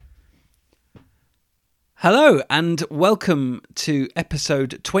Hello and welcome to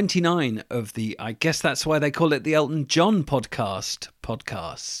episode 29 of the, I guess that's why they call it the Elton John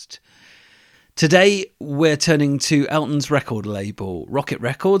podcast. Today we're turning to Elton's record label, Rocket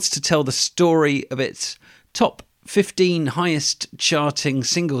Records, to tell the story of its top 15 highest charting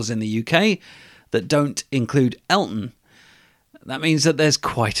singles in the UK that don't include Elton. That means that there's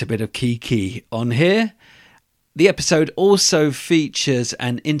quite a bit of Kiki on here. The episode also features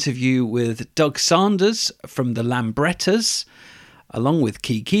an interview with Doug Sanders from the Lambrettas. Along with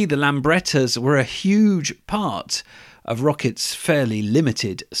Kiki, the Lambrettas were a huge part of Rocket's fairly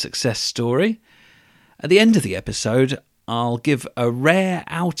limited success story. At the end of the episode, I'll give a rare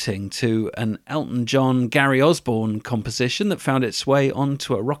outing to an Elton John Gary Osborne composition that found its way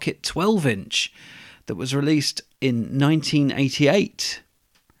onto a Rocket 12-inch that was released in 1988.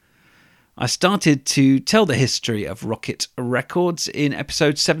 I started to tell the history of Rocket Records in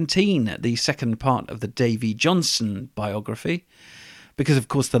episode 17, the second part of the Davy Johnson biography, because of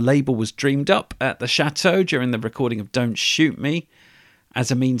course the label was dreamed up at the Chateau during the recording of Don't Shoot Me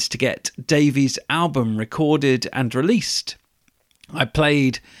as a means to get Davy's album recorded and released. I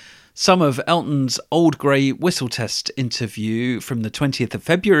played some of Elton's Old Grey Whistle Test interview from the 20th of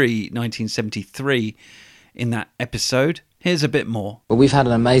February 1973 in that episode. Here's a bit more. Well, we've had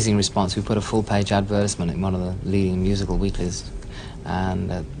an amazing response. We put a full-page advertisement in one of the leading musical weeklies,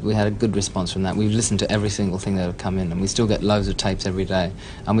 and we had a good response from that. We've listened to every single thing that had come in, and we still get loads of tapes every day.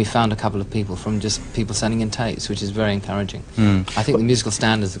 And we found a couple of people from just people sending in tapes, which is very encouraging. I think the musical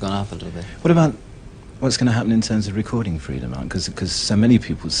standards have gone up a little bit. What about what's going to happen in terms of recording freedom? Because so many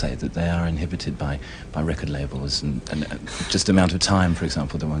people say that they are inhibited by record labels and just the amount of time, for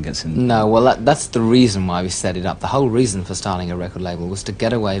example, that one gets in. No, well, that's the reason why we set it up. The whole reason for starting a record label was to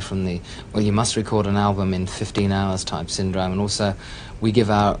get away from the, well, you must record an album in 15 hours type syndrome, and also we give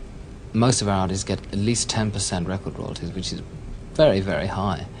most of our artists get at least 10% record royalties, which is very, very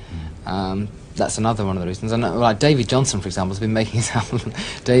high. That's another one of the reasons. And like Davy Johnson, for example, has been making his album.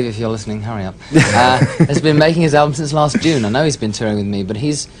 Dave, if you're listening, hurry up. Has been making his album since last June. I know he's been touring with me, but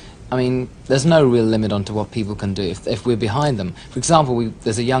there's no real limit on to what people can do if we're behind them. For example,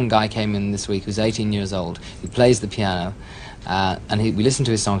 there's a young guy came in this week who's 18 years old. He plays the piano, and we listened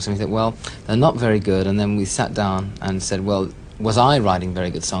to his songs and we thought, well, they're not very good. And then we sat down and said, well, was I writing very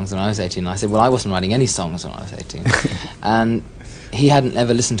good songs when I was 18? And I said, well, I wasn't writing any songs when I was 18. And he hadn't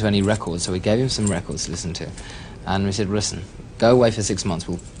ever listened to any records, so we gave him some records to listen to. And we said, listen, go away for 6 months.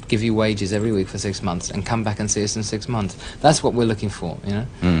 We'll give you wages every week for 6 months and come back and see us in 6 months. That's what we're looking for, you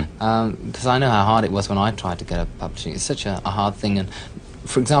know? Because I know how hard it was when I tried to get a publishing. It's such a hard thing. And,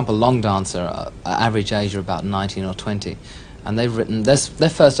 for example, Long Dancer, average age are about 19 or 20. And they've written, their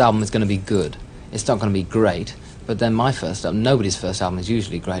first album is going to be good. It's not going to be great. But then my first album, nobody's first album is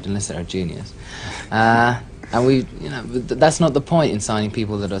usually great unless they're a genius. And that's not the point in signing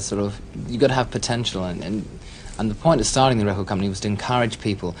people that are sort of, you've got to have potential. And the point of starting the record company was to encourage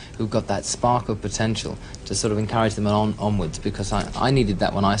people who've got that spark of potential, to sort of encourage them onwards, because I needed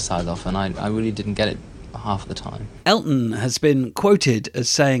that when I started off, and I really didn't get it half the time. Elton has been quoted as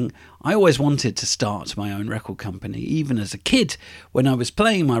saying, I always wanted to start my own record company. Even as a kid, when I was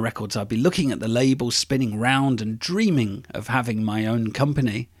playing my records, I'd be looking at the label spinning round and dreaming of having my own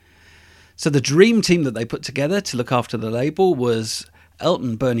company. So the dream team that they put together to look after the label was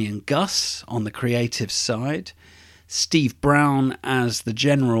Elton, Bernie and Gus on the creative side, Steve Brown as the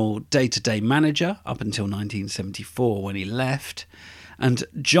general day-to-day manager up until 1974 when he left, and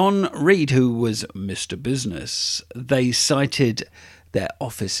John Reid, who was Mr. Business. They cited their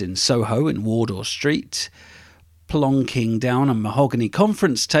office in Soho in Wardour Street, plonking down a mahogany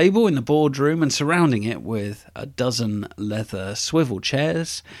conference table in the boardroom and surrounding it with a dozen leather swivel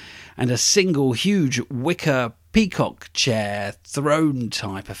chairs and a single huge wicker peacock chair throne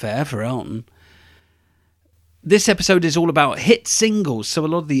type affair for Elton. This episode is all about hit singles, so a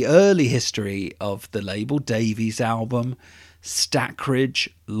lot of the early history of the label, Davy's album, Stackridge,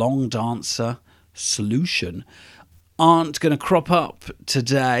 Long Dancer, Solution, aren't going to crop up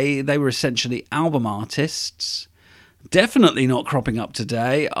today. They were essentially album artists. Definitely not cropping up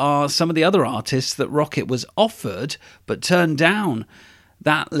today are some of the other artists that Rocket was offered but turned down.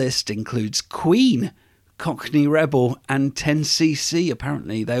 That list includes Queen, Cockney Rebel and 10cc.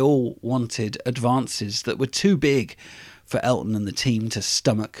 Apparently they all wanted advances that were too big for Elton and the team to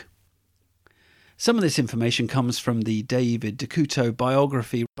stomach. Some of this information comes from the David Decuto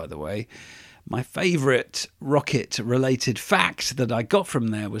biography, by the way. My favourite Rocket-related fact that I got from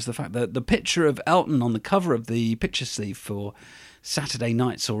there was the fact that the picture of Elton on the cover of the picture sleeve for Saturday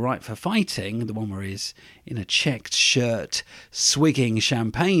Night's Alright for Fighting, the one where he's in a checked shirt swigging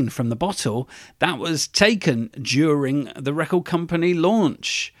champagne from the bottle, that was taken during the record company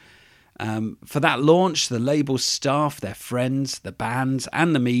launch. For that launch, the label staff, their friends, the bands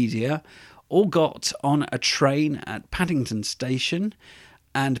and the media all got on a train at Paddington Station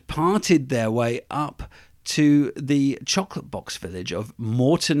and parted their way up to the chocolate box village of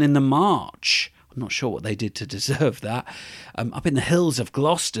Moreton in the March. I'm not sure what they did to deserve that. Up in the hills of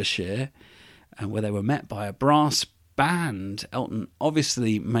Gloucestershire, where they were met by a brass band. Elton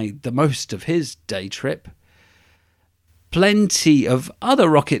obviously made the most of his day trip. Plenty of other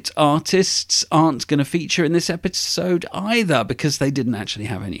Rocket artists aren't going to feature in this episode either, because they didn't actually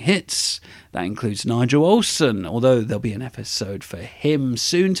have any hits. That includes Nigel Olsson, although there'll be an episode for him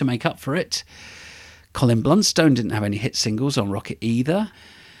soon to make up for it. Colin Blunstone didn't have any hit singles on Rocket either.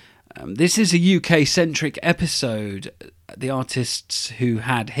 This is a UK-centric episode. The artists who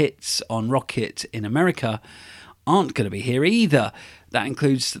had hits on Rocket in America aren't going to be here either. That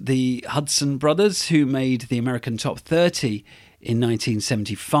includes the Hudson Brothers, who made the American Top 30 in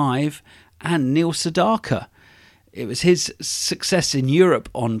 1975, and Neil Sedaka. It was his success in Europe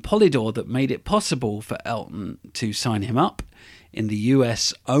on Polydor that made it possible for Elton to sign him up in the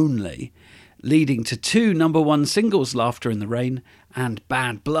US only, leading to 2 number 1 singles, Laughter in the Rain and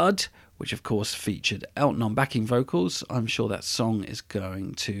Bad Blood, which of course featured Elton on backing vocals. I'm sure that song is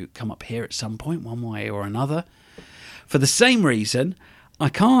going to come up here at some point, one way or another. For the same reason, I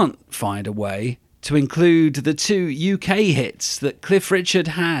can't find a way to include the 2 UK hits that Cliff Richard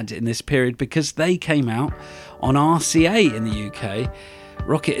had in this period, because they came out on RCA in the UK.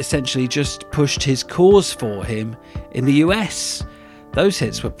 Rocket essentially just pushed his cause for him in the US. Those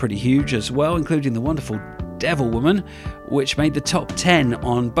hits were pretty huge as well, including the wonderful Devil Woman, which made the top 10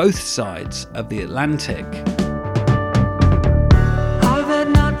 on both sides of the Atlantic. I've had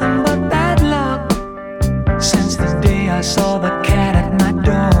nothing but bad luck since the day I saw the cat at my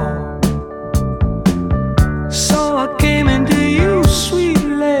door. So I came into you, sweet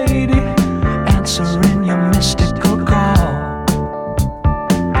lady, answering your mystical call.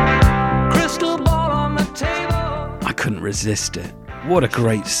 Crystal ball on the table. I couldn't resist it. What a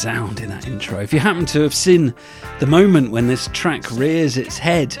great sound in that intro. If you happen to have seen the moment when this track rears its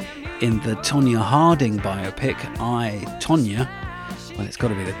head in the Tonya Harding biopic, I, Tonya, well, it's got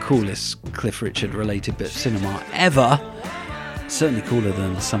to be the coolest Cliff Richard related bit of cinema ever. Certainly cooler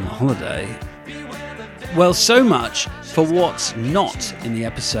than Summer Holiday. Well, so much for what's not in the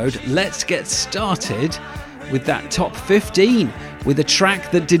episode. Let's get started with that top 15, with a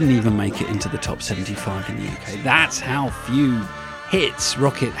track that didn't even make it into the top 75 in the UK. That's how few hits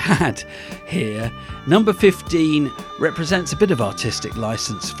Rocket had here. Number 15 represents a bit of artistic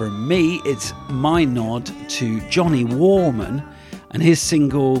license from me. It's my nod to Johnny Warman and his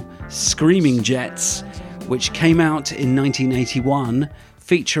single Screaming Jets, which came out in 1981,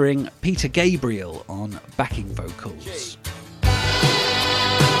 featuring Peter Gabriel on backing vocals.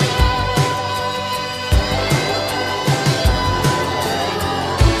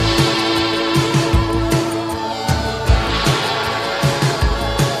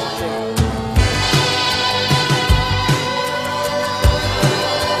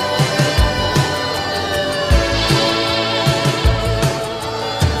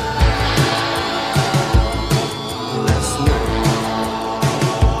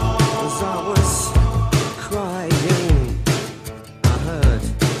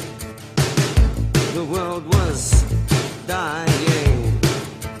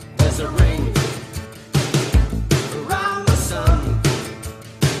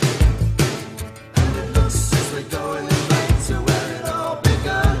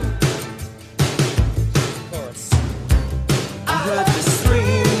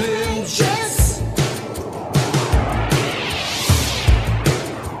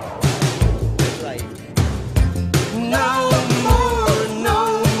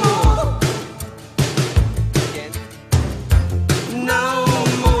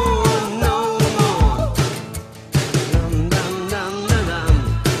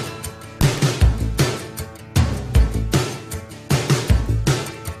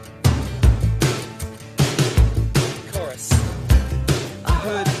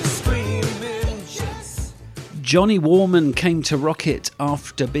 Johnny Warman came to Rocket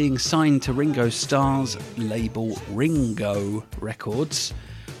after being signed to Ringo Starr's label Ringo Records.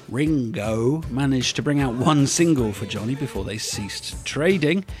 Ringo managed to bring out 1 single for Johnny before they ceased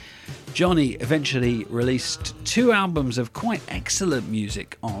trading. Johnny eventually released 2 albums of quite excellent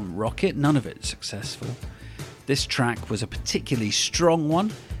music on Rocket, none of it successful. This track was a particularly strong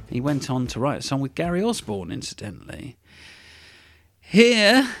one. He went on to write a song with Gary Osborne, incidentally.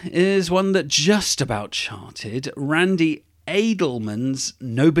 Here is one that just about charted, Randy Edelman's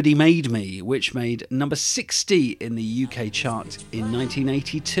Nobody Made Me, which made number 60 in the UK chart in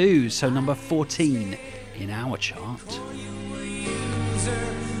 1982, so number 14 in our chart.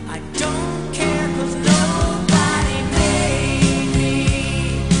 I don't care 'cause nobody made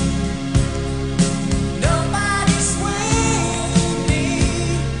me. Nobody swayed me.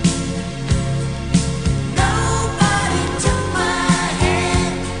 Nobody took my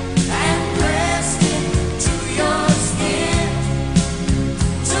hand and pressed it to your skin.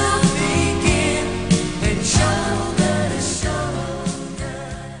 To begin and shoulder to shoulder.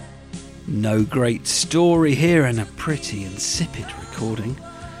 No great story here and a pretty insipid recording.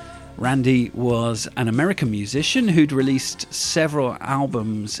 Randy was an American musician who'd released several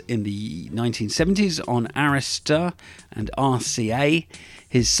albums in the 1970s on Arista and RCA.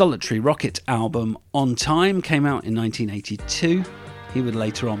 His solitary rocket album On Time came out in 1982. He would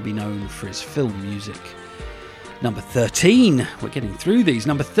later on be known for his film music. Number 13, we're getting through these.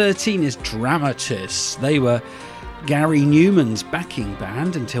 Number 13 is Lambrettas. They were Gary Newman's backing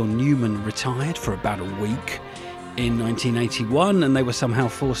band until Newman retired for about a week in 1981, and they were somehow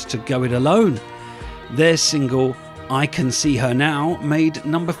forced to go it alone. Their single I Can See Her Now made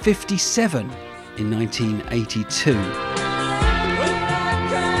number 57 in 1982.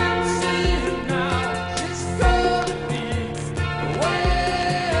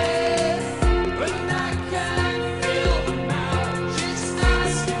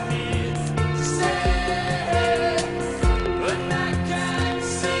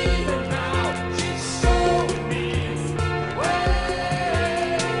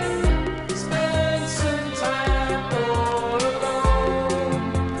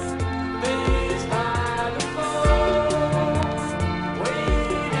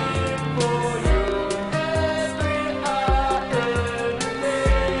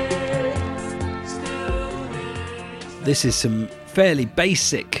 This is some fairly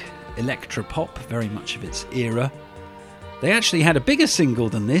basic electropop, very much of its era. They actually had a bigger single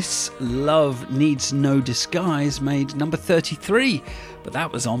than this. Love Needs No Disguise made number 33, but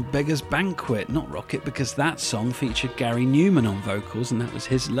that was on Beggar's Banquet, not Rocket, because that song featured Gary Newman on vocals, and that was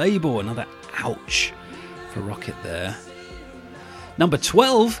his label. Another ouch for Rocket there. Number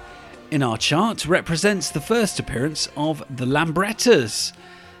 12 in our chart represents the first appearance of the Lambrettas.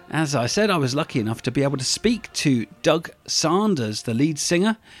 As I said, I was lucky enough to be able to speak to Doug Sanders, the lead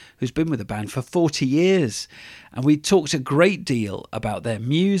singer, who's been with the band for 40 years. And we talked a great deal about their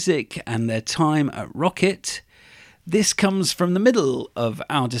music and their time at Rocket. This comes from the middle of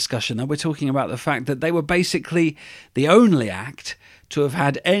our discussion, and we're talking about the fact that they were basically the only act to have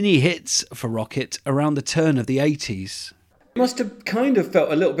had any hits for Rocket around the turn of the 80s. It must have kind of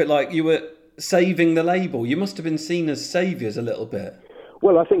felt a little bit like you were saving the label. You must have been seen as saviours a little bit.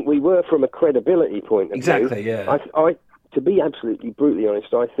 Well, I think we were from a credibility point of view. Exactly, yeah. I, to be absolutely brutally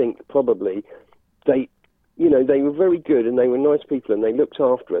honest, I think probably they were very good and they were nice people and they looked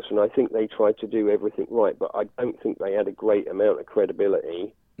after us, and I think they tried to do everything right, but I don't think they had a great amount of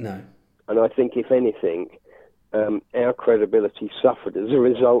credibility. No. And I think, if anything, our credibility suffered as a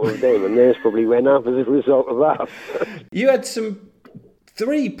result of them, and theirs probably went up as a result of us. You had some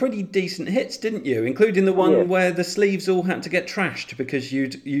 3 pretty decent hits, didn't you? Including the one where the sleeves all had to get trashed because you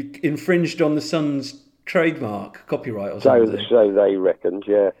infringed on the Sun's trademark, copyright or something. So they reckoned,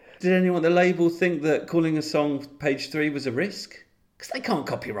 yeah. Did anyone at the label think that calling a song Page 3 was a risk? Because they can't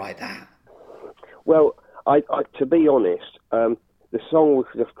copyright that. Well, I to be honest, the song was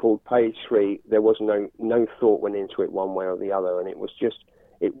just called Page 3. There was no thought went into it one way or the other, and it was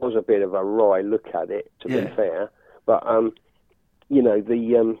a bit of a wry look at it, to be fair. But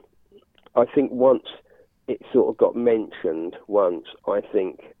I think once it sort of got mentioned I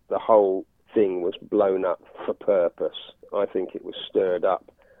think the whole thing was blown up for purpose. I think it was stirred up,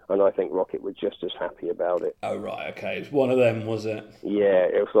 and I think Rocket were just as happy about it. Oh, right, okay. It's one of them, was it? Yeah,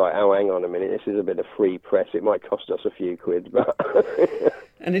 it was like, oh, hang on a minute, this is a bit of free press. It might cost us a few quid, but...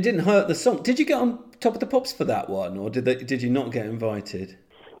 And it didn't hurt the song. Did you get on Top of the Pops for that one, or did you not get invited?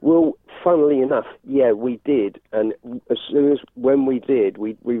 Well, funnily enough, yeah, we did. And as soon as when we did,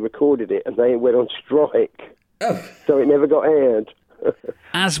 we recorded it and they went on strike. Oh. So it never got aired.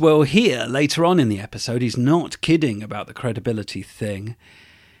 As we'll hear later on in the episode, he's not kidding about the credibility thing.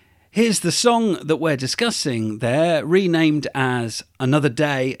 Here's the song that we're discussing there, renamed as Another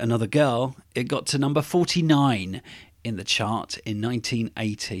Day, Another Girl. It got to number 49 in the chart in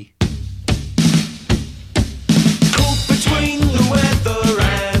 1980. Caught between the weather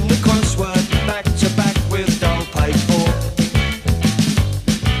and the crossword, back to back with dull paper.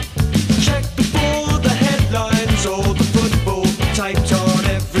 Check before the headlines or the football taped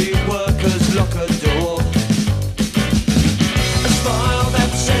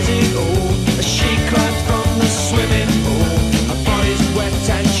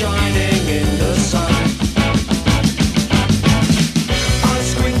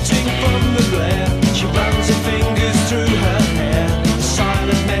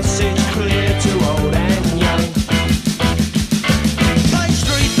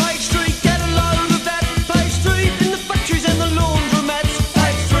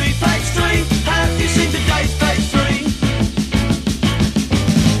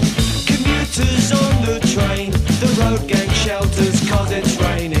 'cause it's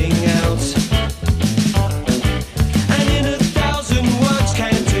raining out. And in 1,000 words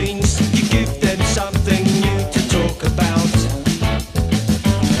canteens, you give them something new to talk about.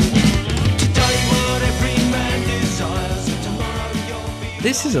 Today what every man desires, tomorrow you'll be.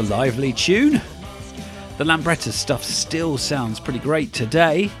 This is a lively tune. The Lambrettas stuff still sounds pretty great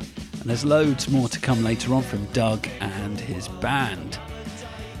today, and there's loads more to come later on from Doug and his band.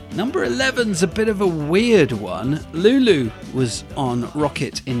 Number 11's a bit of a weird one. Lulu was on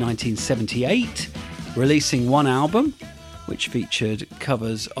Rocket in 1978, releasing one album, which featured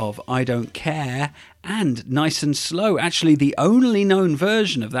covers of I Don't Care and Nice and Slow, actually the only known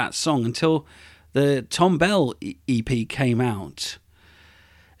version of that song until the Tom Bell EP came out.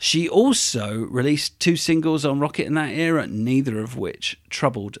 She also released 2 singles on Rocket in that era, neither of which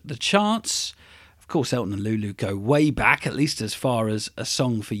troubled the charts. Of course, Elton and Lulu go way back, at least as far as A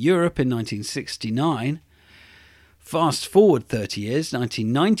Song for Europe in 1969. Fast forward 30 years,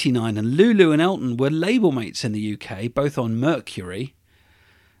 1999, and Lulu and Elton were label mates in the UK, both on Mercury.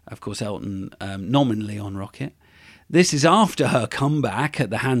 Of course, Elton nominally on Rocket. This is after her comeback at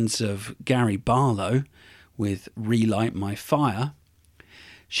the hands of Gary Barlow with Relight My Fire.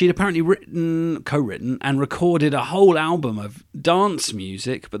 She'd apparently co-written and recorded a whole album of dance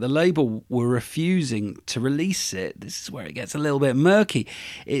music, but the label were refusing to release it. This is where it gets a little bit murky.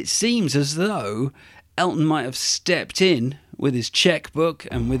 It seems as though Elton might have stepped in with his checkbook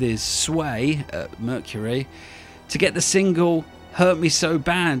and with his sway at Mercury to get the single Hurt Me So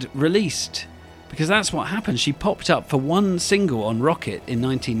Bad released. Because that's what happened. She popped up for one single on Rocket in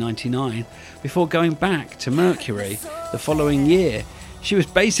 1999 before going back to Mercury the following year. She was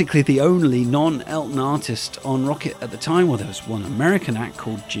basically the only non-Elton artist on Rocket at the time. Well, there was one American act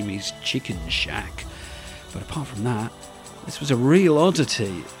called Jimmy's Chicken Shack. But apart from that, this was a real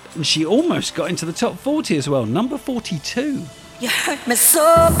oddity. And she almost got into the top 40 as well, number 42. You hurt me so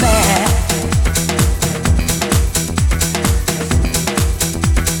bad.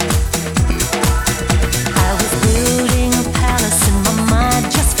 I was building a palace in my mind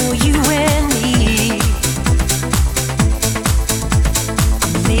just for you and me.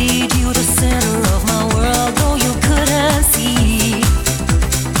 Made you the center of my world, though you couldn't see.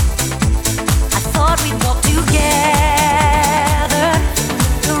 I thought we'd walk together,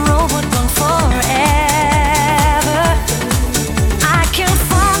 the road would run forever. I can't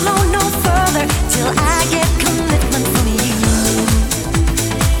follow no further till I get commitment from you.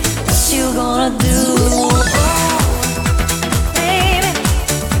 What you gonna do?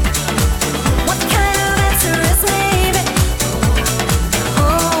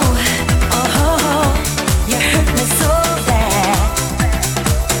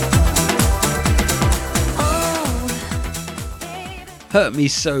 Hurt Me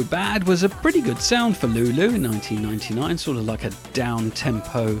So Bad was a pretty good sound for Lulu in 1999, sort of like a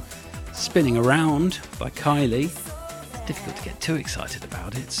down-tempo spinning around by Kylie. It's difficult to get too excited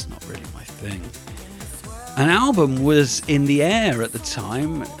about it, it's not really my thing. An album was in the air at the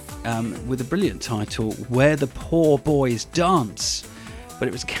time with a brilliant title, Where the Poor Boys Dance, but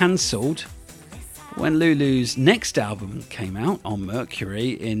it was cancelled. When Lulu's next album came out on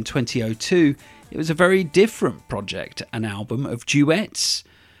Mercury in 2002, it was a very different project, an album of duets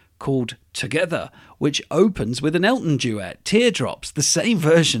called Together, which opens with an Elton duet, Teardrops, the same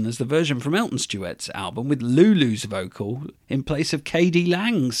version as the version from Elton's duets album, with Lulu's vocal in place of K.D.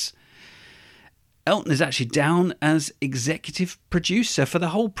 Lang's. Elton is actually down as executive producer for the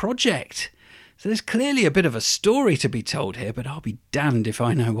whole project. So there's clearly a bit of a story to be told here, but I'll be damned if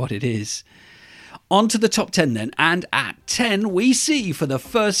I know what it is. On to the top 10 then, and at 10 we see for the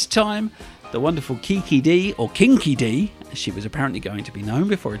first time the wonderful Kiki D, or Kinky D, as she was apparently going to be known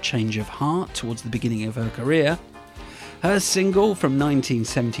before a change of heart towards the beginning of her career. Her single from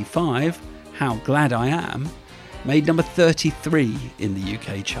 1975, How Glad I Am, made number 33 in the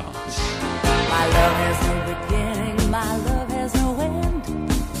UK charts. My love has no beginning, my love has no end,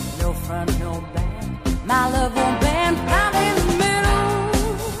 no front, no back, my love won't bend, I'm in the middle,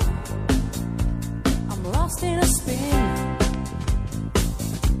 I'm lost in a spin.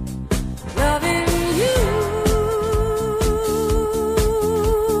 Loving you,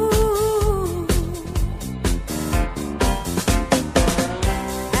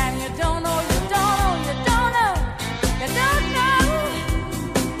 and you don't know, you don't know, you don't know, you don't know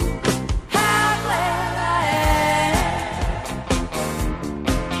how glad I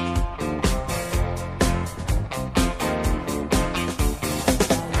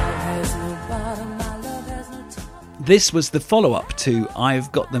This was the follow-up to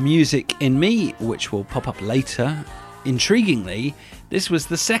I've Got the Music in Me, which will pop up later Intriguingly, this was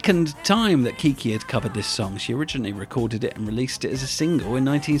the second time that Kiki had covered this song. She originally recorded it and released it as a single in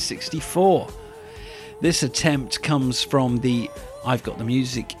 1964. This attempt comes from the I've Got the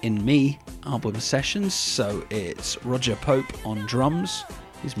Music in Me album sessions, so it's Roger Pope on drums,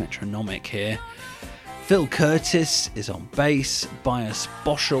 he's metronomic here, Phil Curtis is on bass, Bias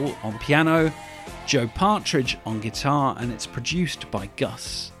Boschel on piano, Joe Partridge on guitar, and it's produced by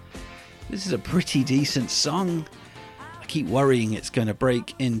Gus. This is a pretty decent song. I keep worrying it's going to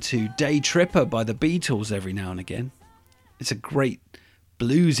break into Day Tripper by the Beatles every now and again. It's a great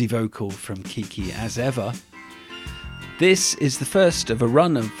bluesy vocal from Kiki as ever. This is the first of a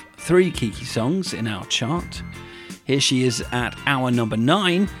run of 3 Kiki songs in our chart. Here she is at hour number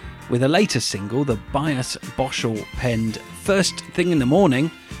 9 with a later single, the Bias Boschel penned First Thing in the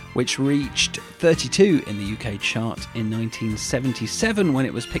Morning, which reached 32 in the UK chart in 1977 when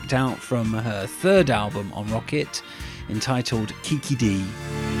it was picked out from her third album on Rocket, entitled Kiki D.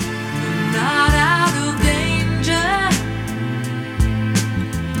 Not out of danger.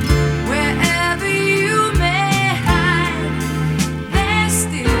 Wherever you may hide, there's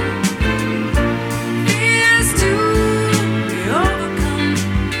still fears to be overcome.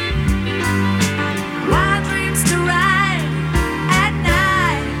 Wild dreams to ride at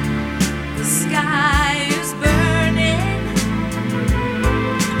night. The sky is burning,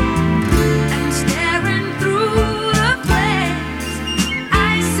 and staring through the flames,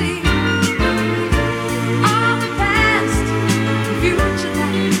 I see all the past and future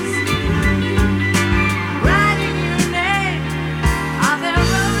lights. Writing your name on their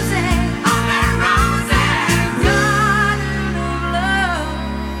roses, garden of love.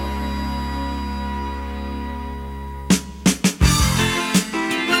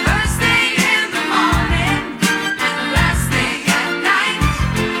 First thing in the morning and last thing at night.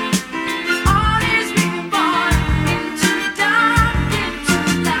 All is reborn into dark, into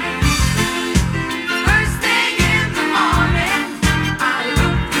light. First thing in the morning, I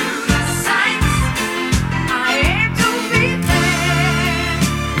look through the sights. I aim to be there.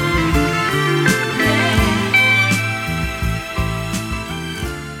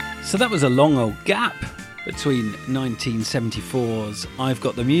 So that was a long old gap between 1974's I've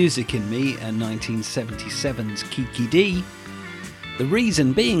Got the Music in Me and 1977's Kiki D. The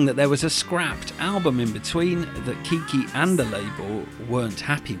reason being that there was a scrapped album in between that Kiki and the label weren't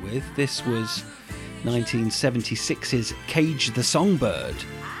happy with. This was 1976's Cage the Songbird,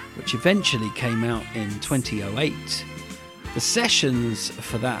 which eventually came out in 2008. The sessions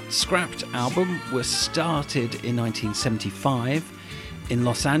for that scrapped album were started in 1975 in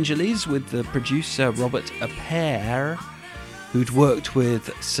Los Angeles with the producer Robert Appere, who'd worked with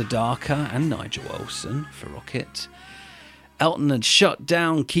Sedaka and Nigel Olsson for Rocket. Elton had shut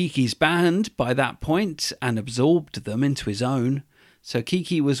down Kiki's band by that point and absorbed them into his own, so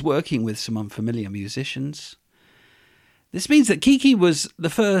Kiki was working with some unfamiliar musicians. This means that Kiki was the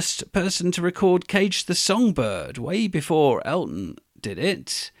first person to record Cage the Songbird, way before Elton did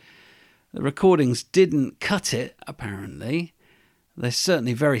it. The recordings didn't cut it, apparently. They're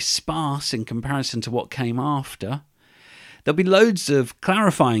certainly very sparse in comparison to what came after. There'll be loads of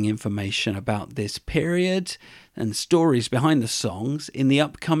clarifying information about this period and stories behind the songs in the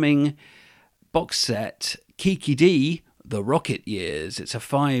upcoming box set Kiki D, The Rocket Years. It's a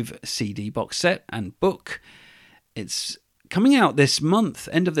 5 CD box set and book. It's coming out this month,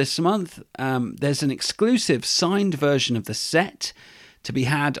 end of this month. There's an exclusive signed version of the set to be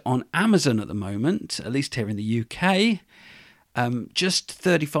had on Amazon at the moment, at least here in the UK. Just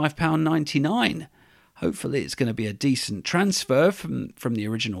 £35.99. Hopefully it's going to be a decent transfer from the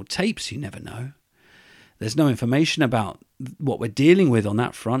original tapes, you never know. There's no information about what we're dealing with on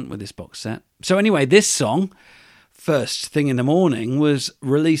that front with this box set. So anyway, this song, First Thing in the Morning, was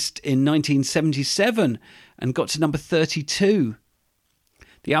released in 1977 and got to number 32.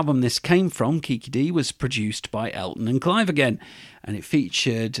 The album this came from, Kiki D, was produced by Elton and Clive again, and it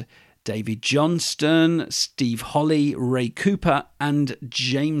featured David Johnston, Steve Holley, Ray Cooper and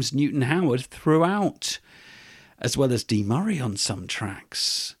James Newton Howard throughout, as well as Dee Murray on some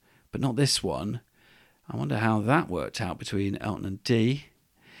tracks, but not this one. I wonder how that worked out between Elton and Dee.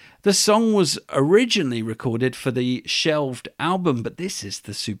 The song was originally recorded for the shelved album, but this is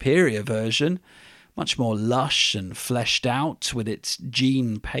the superior version, much more lush and fleshed out with its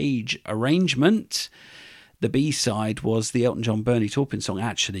Gene Page arrangement. The B-side was the Elton John Bernie Taupin song,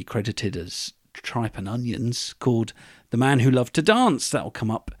 actually credited as Tripe and Onions, called The Man Who Loved to Dance. That will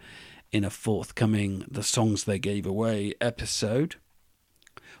come up in a forthcoming The Songs They Gave Away episode.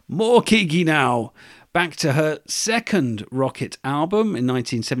 More Kiki now. Back to her second Rocket album in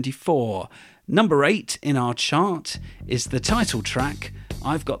 1974. Number 8 in our chart is the title track,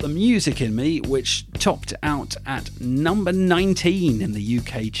 I've Got the Music in Me, which topped out at number 19 in the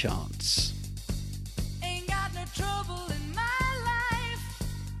UK charts. Ain't got no trouble in my life,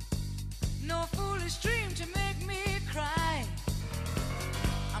 no foolish dream to make me cry.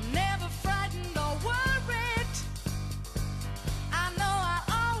 I'm never frightened or worried, I know I'll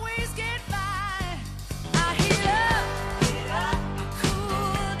always get by. I heat up, I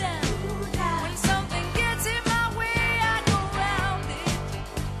cool down. When something gets in my way, I go round it.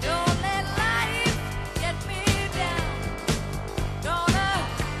 Don't let life get me down. Gonna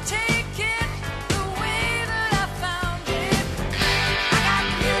take it the way that I found it. I got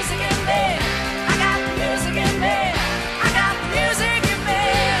music in me, I got music in me, I got music in me.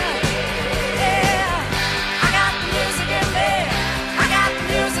 Yeah, I got music in me, I got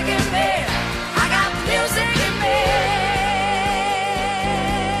music in me, I got music in me.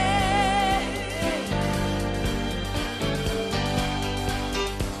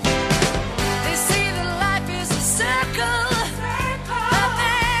 They say that life is a circle, but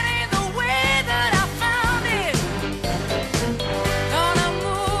that ain't the way that I found it. Gonna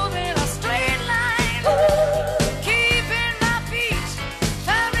move in a straight line, keeping my feet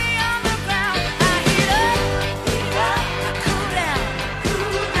firmly on the ground. I heat up, I cool down.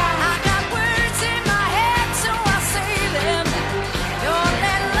 I got words in my head, so I say them. Don't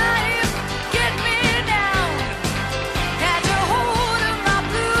let life get me down. Catch a hold of my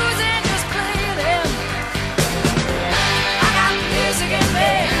blues and just play them. I got the music in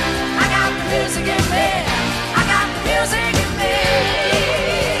me, I got the music in me, I got the music in me.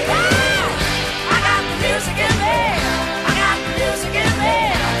 I got the music in me, I got the music in me,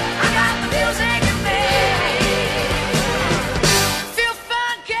 I got the music in me. Feel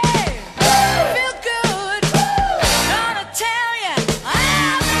funky, feel good. Gonna tell you,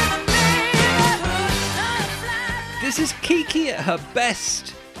 I'm in the neighborhood. Gonna fly. This is Kiki at her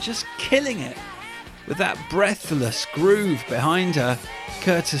best, just killing it with that breathless groove behind her,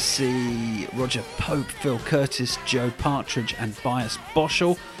 courtesy Roger Pope, Phil Curtis, Joe Partridge and Bias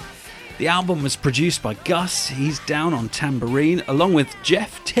Boschel. The album was produced by Gus, he's down on tambourine, along with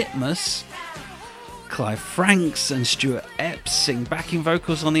Jeff Titmus. Clive Franks and Stuart Epps sing backing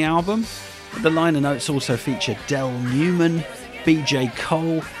vocals on the album. The liner notes also feature Del Newman, BJ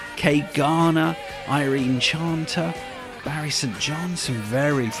Cole, Kay Garner, Irene Chanter, Barry St. John, some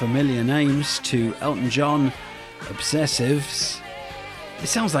very familiar names to Elton John obsessives. It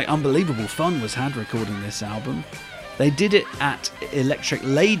sounds like unbelievable fun was had recording this album. They did it at Electric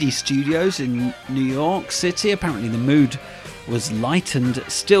Lady Studios in New York City. Apparently the mood was lightened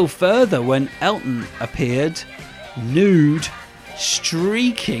still further when Elton appeared nude,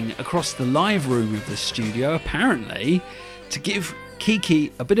 streaking across the live room of the studio, apparently to give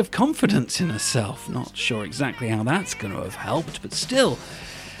Kiki a bit of confidence in herself. Not sure exactly how that's going to have helped, but still.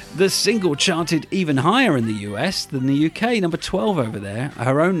 The single charted even higher in the US than the UK, number 12 over there.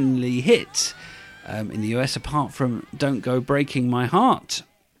 Her only hit in the US, apart from Don't Go Breaking My Heart.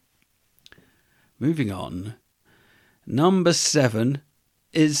 Moving on. Number 7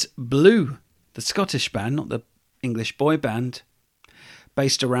 is Blue, the Scottish band, not the English boy band,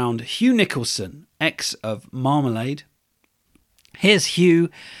 based around Hugh Nicholson, ex of Marmalade. Here's Hugh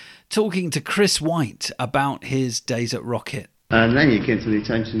talking to Chris White about his days at Rocket. And then you came to the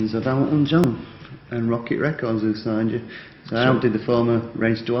attentions of Elton John and Rocket Records who signed you. So how did the former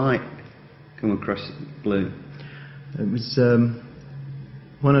Race Dwight come across Blue? It was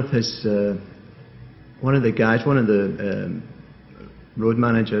one of the road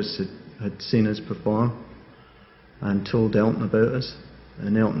managers had seen us perform and told Elton about us.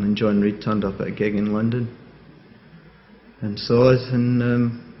 And Elton and John Reid turned up at a gig in London and saw us and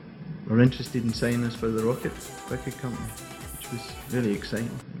were interested in signing us for the Rocket record company, which was really exciting.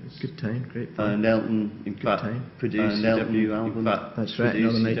 It was a good time, great fun. And Elton, in fact, produced the debut album. That's right,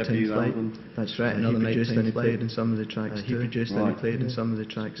 Another Nighttime Flight. That's right, Another Nighttime Flight. And some of the tracks too. He produced and he played in some of the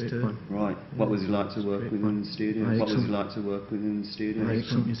tracks too. Right. What was it like to work with in the studio? What was it like to work with in the studio? An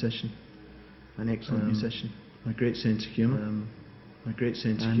excellent musician. A great sense of humour. And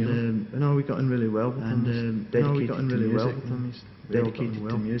we got on really well with him. Dedicated to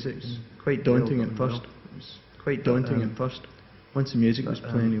music. It was quite daunting at first. Once the music was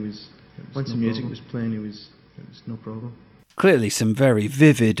playing, it was no problem. Clearly some very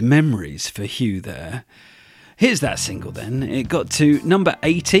vivid memories for Hugh there. Here's that single then. It got to number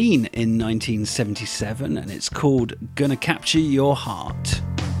 18 in 1977 and it's called Gonna Capture Your Heart.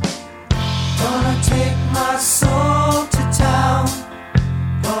 Gonna take my soul to town,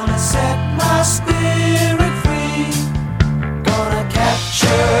 gonna set my spirit free, gonna capture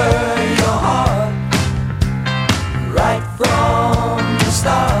your heart.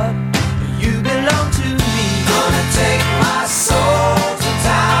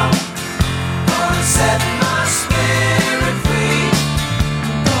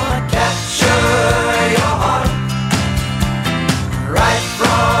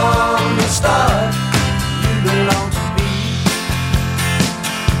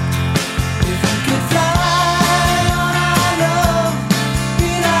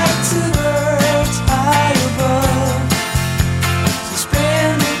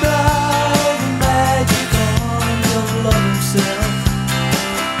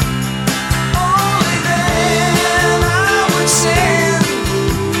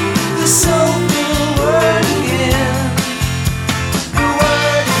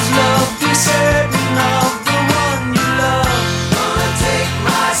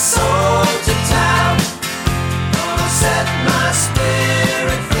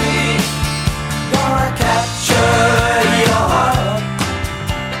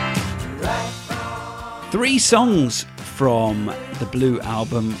 3 songs from the Blue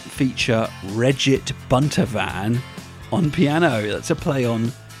album feature Regit Buntervan on piano. That's a play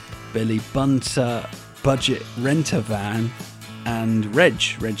on Billy Bunter, Budget Renter Van, and Reg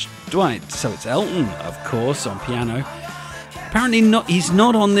Dwight. So it's Elton, of course, on piano. Apparently he's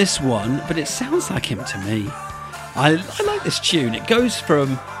not on this one, but it sounds like him to me. I like this tune. It goes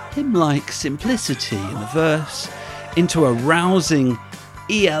from hymn-like simplicity in the verse into a rousing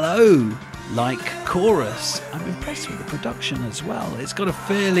ELO-like chorus. I'm impressed with the production as well. It's got a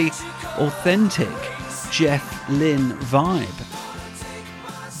fairly authentic Jeff Lynne vibe.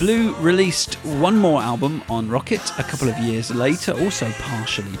 Blue released one more album on Rocket a couple of years later, also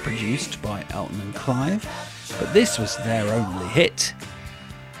partially produced by Elton and Clive, but this was their only hit.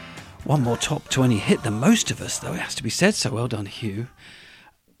 One more top 20 hit than most of us, though, it has to be said, so well done, Hugh.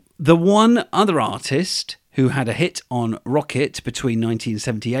 The one other artist who had a hit on Rocket between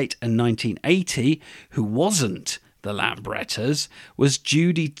 1978 and 1980, who wasn't the Lambrettas, was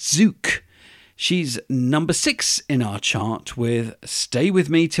Judy Zook. She's number 6 in our chart with Stay With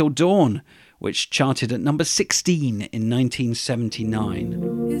Me Till Dawn, which charted at number 16 in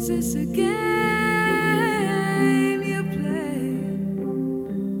 1979. Is this a game you play?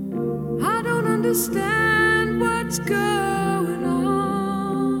 I don't understand what's going on.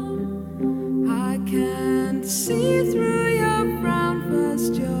 I can't see through your frown.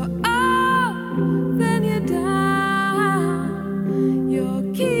 First you're up, then you're down. You're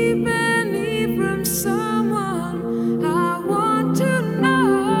keeping me from someone I want to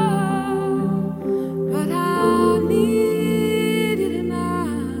know, but I need you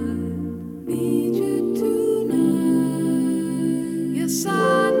tonight. Need you tonight. Yes,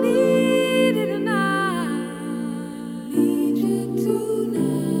 I need you tonight. Need you tonight.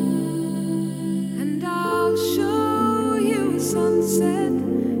 And I'll show you a sunset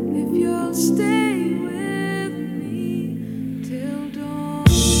if you'll stay with me till dawn.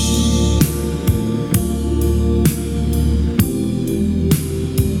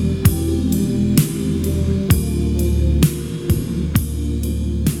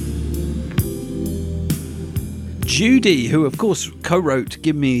 Judy, who of course co-wrote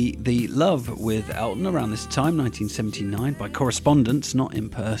Give Me the Love with Elton around this time, 1979, by correspondence, not in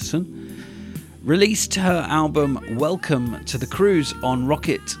person, released her album Welcome to the Cruise on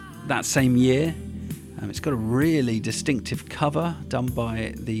Rocket that same year. It's got a really distinctive cover done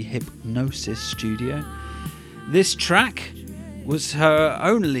by the Hypnosis Studio. This track was her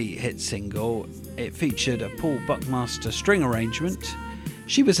only hit single. It featured a Paul Buckmaster string arrangement.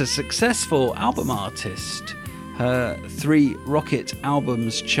 She was a successful album artist. Her 3 Rocket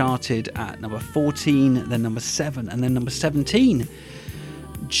albums charted at number 14, then number 7, and then number 17.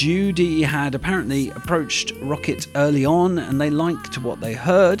 Judy had apparently approached Rocket early on, and they liked what they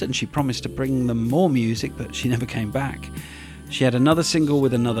heard, and she promised to bring them more music, but she never came back. She had another single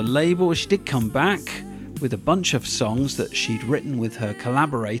with another label. She did come back with a bunch of songs that she'd written with her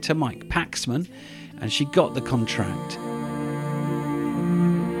collaborator, Mike Paxman, and she got the contract.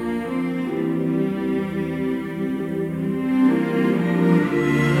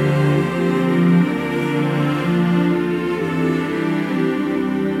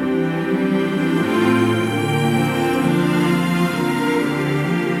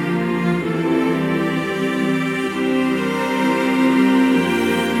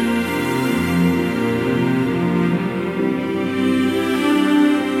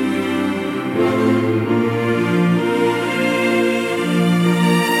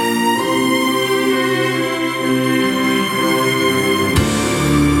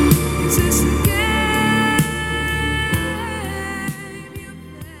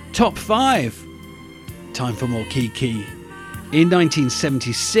 Top 5. Time for more Kiki. In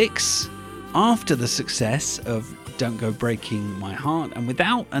 1976, after the success of Don't Go Breaking My Heart, and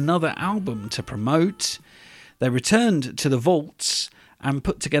without another album to promote, they returned to the vaults and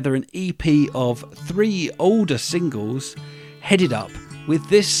put together an EP of 3 older singles, headed up with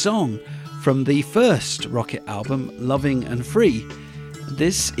this song from the first Rocket album, Loving and Free.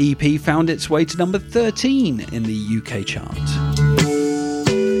 This EP found its way to number 13 in the UK chart.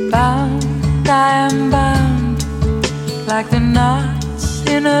 Bound, I am bound, like the knots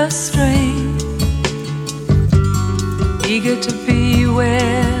in a string, eager to be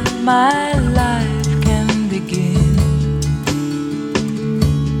where my life can begin.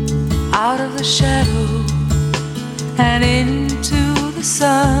 Out of the shadow and into the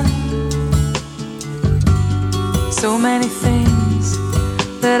sun, so many things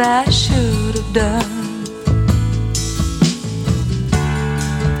that I should have done.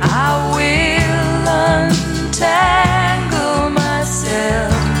 I will untangle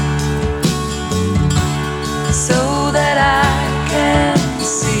myself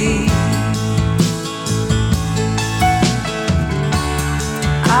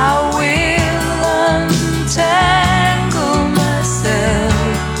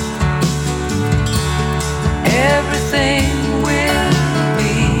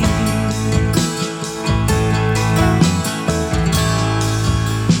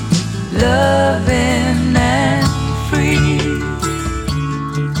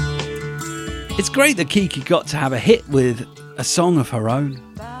It's great that Kiki got to have a hit with a song of her own.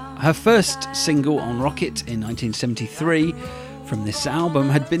 Her first single on Rocket in 1973 from this album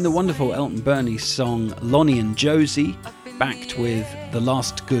had been the wonderful Elton Burney song Lonnie and Josie, backed with The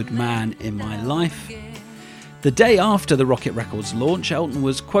Last Good Man in My Life. The day after the Rocket Records launch, Elton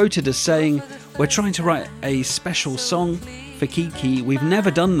was quoted as saying, "We're trying to write a special song for Kiki. We've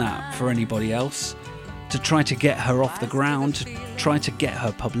never done that for anybody else. To try to get her off the ground, to try to get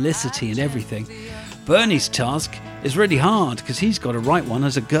her publicity and everything. Bernie's task is really hard because he's got to write one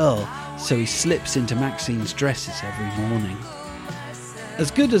as a girl, so he slips into Maxine's dresses every morning."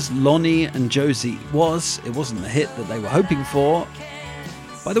 As good as Lonnie and Josie was, it wasn't the hit that they were hoping for.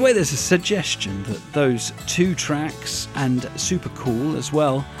 By the way, there's a suggestion that those two tracks, and Super Cool as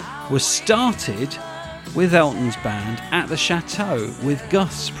well, were started with Elton's band at the Chateau, with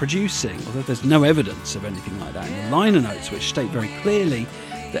Gus producing, although there's no evidence of anything like that in the liner notes, which state very clearly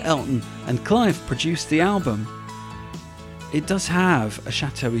that Elton and Clive produced the album. It does have a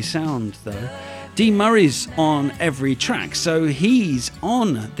chateau-y sound though. Dean Murray's on every track, so he's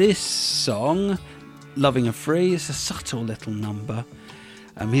on this song, Loving Her Free. It's a subtle little number.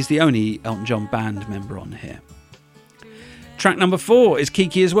 He's the only Elton John band member on here. Track number 4 is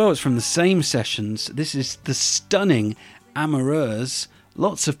Kiki as well. It's from the same sessions. This is the stunning Amoureuse,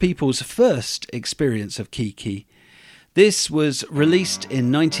 lots of people's first experience of Kiki. This was released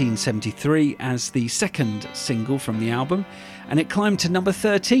in 1973 as the second single from the album, and it climbed to number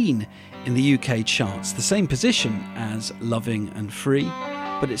 13 in the UK charts, the same position as Loving and Free,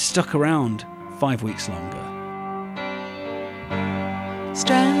 but it stuck around 5 weeks longer.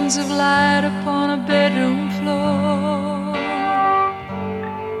 Strands of light upon a bedroom floor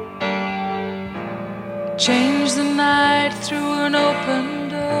change the night through an open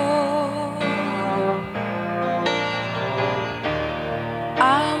door.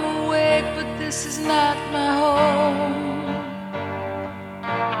 I'm awake, but this is not my home.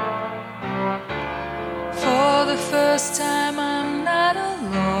 For the first time I'm not alone.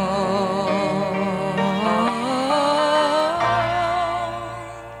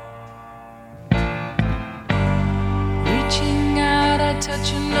 Reaching out, I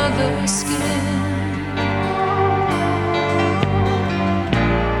touch another skin.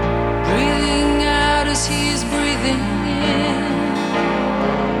 Breathing out as he's breathing in.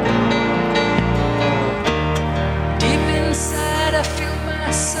 Deep inside I feel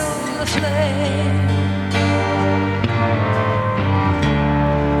my soul aflame.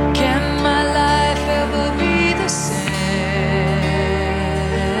 Can my life ever be the same?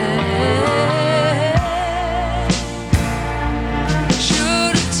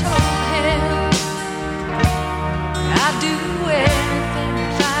 Should have told him I'd do anything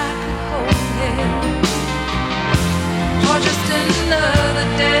if I could hold him for just another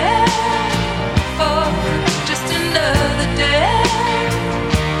day, for just another day.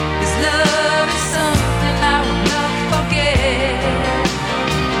 His love is something I will not forget.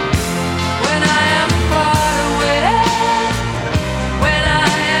 When I am far away, when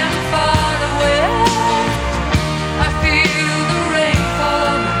I am far away, I feel the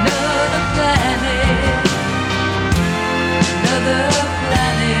rainfall on another planet, another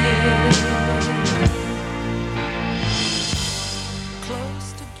planet. Close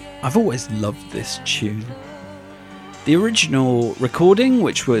together. I've always loved this tune. The original recording,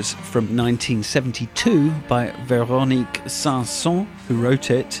 which was from 1972 by Véronique Sanson, who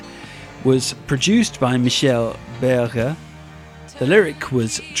wrote it, was produced by Michel Berger. The lyric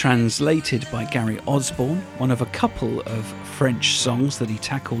was translated by Gary Osborne, one of a couple of French songs that he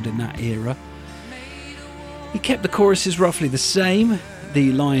tackled in that era. He kept the choruses roughly the same.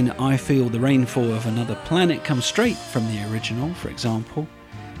 The line, "I feel the rainfall of another planet," comes straight from the original, for example.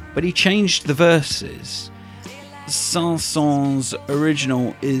 But he changed the verses. Sanson's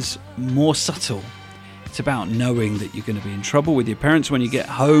original is more subtle. It's about knowing that you're going to be in trouble with your parents when you get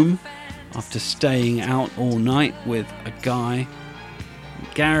home after staying out all night with a guy.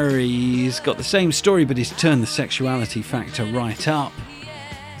 Gary's got the same story, but he's turned the sexuality factor right up.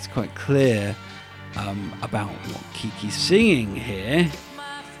 It's quite clear about what Kiki's singing here.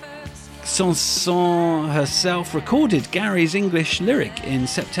 Sanson herself recorded Gary's English lyric in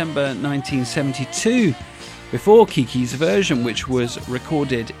September 1972 before Kiki's version, which was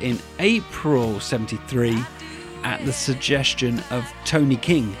recorded in April 73 at the suggestion of Tony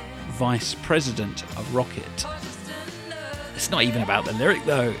King, vice president of Rocket. It's not even about the lyric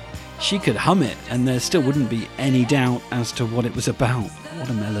though. She could hum it and there still wouldn't be any doubt as to what it was about. What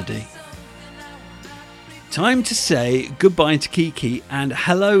a melody. Time to say goodbye to Kiki and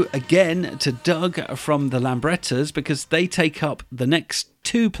hello again to Doug from the Lambrettas, because they take up the next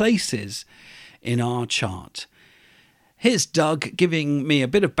 2 places in our chart. Here's Doug giving me a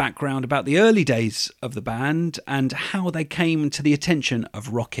bit of background about the early days of the band and how they came to the attention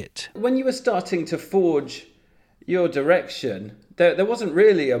of Rocket. When you were starting to forge your direction, there wasn't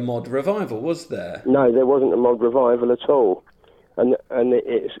really a mod revival, was there? No, there wasn't a mod revival at all. And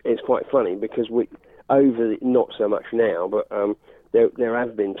it's quite funny because not so much now, but there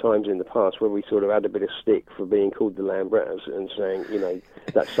have been times in the past where we sort of had a bit of stick for being called the Lambrettas and saying,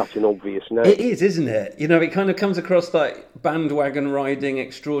 that's such an obvious name. It is, isn't it? It kind of comes across like bandwagon riding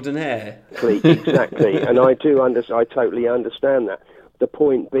extraordinaire. Exactly. And I totally understand that. The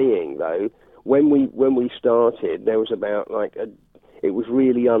point being, though, when we started, there was about it was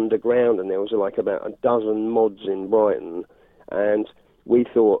really underground, and there was about a dozen mods in Brighton, and we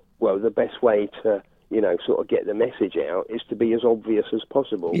thought, well, the best way to sort of get the message out is to be as obvious as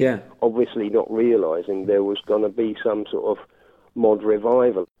possible. Yeah. Obviously not realising there was going to be some sort of mod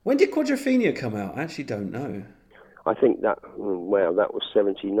revival. When did Quadrophenia come out? I actually don't know. I think that was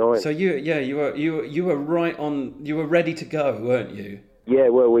 79. So you were right on. You were ready to go, weren't you? Yeah,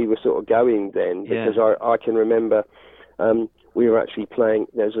 well, we were sort of going then because I can remember we were actually playing.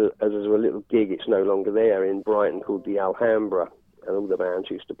 There's a little gig. It's no longer there in Brighton called the Alhambra. And all the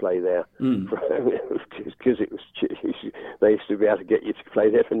bands used to play there because they used to be able to get you to play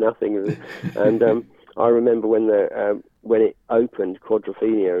there for nothing. And I remember when it opened,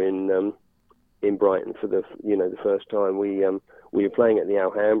 Quadrophenia in Brighton for the first time, we were playing at the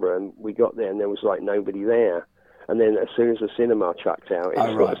Alhambra, and we got there and there was nobody there. And then as soon as the cinema chucked out, it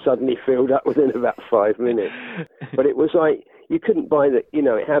sort of suddenly filled up within about 5 minutes. But it was you couldn't buy it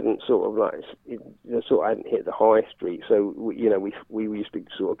hadn't hadn't hit the high street. So, we used to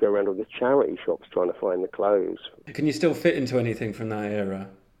sort of go around all the charity shops trying to find the clothes. Can you still fit into anything from that era?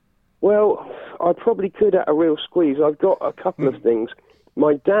 Well, I probably could at a real squeeze. I've got a couple of things.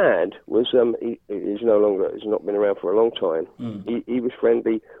 My dad was, he's not been around for a long time. He was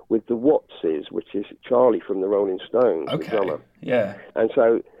friendly with the Wattses, which is Charlie from the Rolling Stones, the drummer. Yeah. And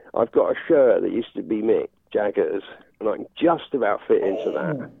so I've got a shirt that used to be Mick Jagger's, and I can just about fit into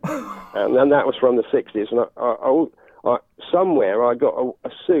that. And then that was from the 60s, and I somewhere I got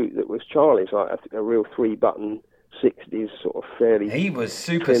a suit that was Charlie's, a real 3-button 60s sort of fairly... He was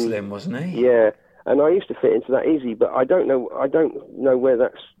super slim, wasn't he? Yeah. And I used to fit into that easy, but I don't know where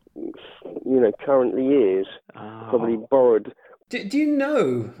that's, currently is. Probably borrowed. Do you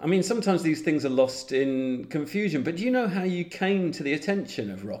know, I mean, sometimes these things are lost in confusion, but do you know how you came to the attention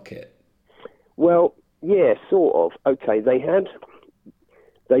of Rocket? Well, yeah, sort of. Okay, they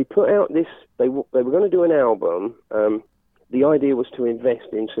put out this, they were going to do an album. The idea was to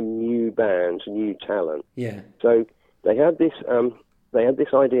invest in some new bands, new talent. Yeah. So they had this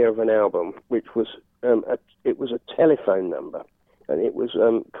idea of an album, which was it was a telephone number, and it was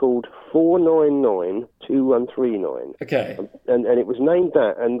called 499-2139. Okay. And it was named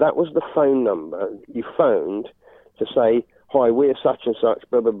that, and that was the phone number you phoned to say, "Hi, we're such and such,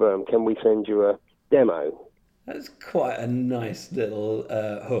 blah blah blah. Can we send you a demo?" That's quite a nice little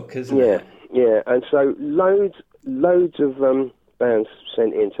hook, isn't it? Yeah. And so loads of bands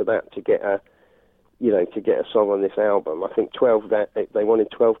sent into that to get a song on this album. I think 12. They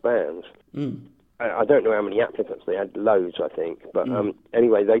wanted 12 bands. I don't know how many applicants. They had loads, I think. But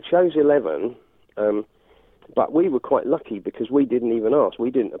anyway, they chose 11. But we were quite lucky because we didn't even ask.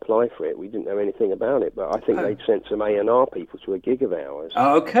 We didn't apply for it. We didn't know anything about it. But I think they'd sent some A&R people to a gig of ours.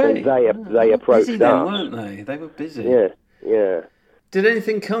 Oh, okay. And they approached busy us. then, weren't they? They were busy. Yeah. Did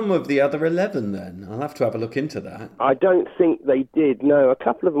anything come of the other 11 then? I'll have to have a look into that. I don't think they did. No, a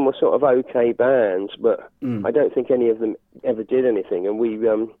couple of them were sort of okay bands, but I don't think any of them ever did anything. And we...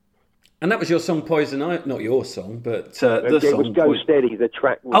 and that was your song Poison Ivy? Not your song, but the song. It was Go Steady, the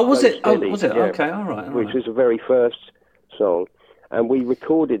track was was Go it? Steady, Oh, was it? yeah, Okay, all right. Which was the very first song. And we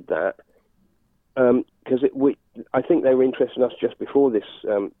recorded that because I think they were interested in us just before this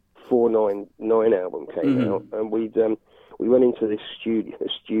 499 album came out. And we went into this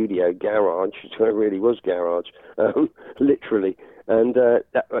studio garage, which really was garage, literally. And that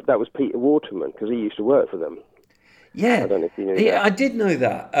was Peter Waterman, because he used to work for them. Yeah, I don't know if you knew that. I did know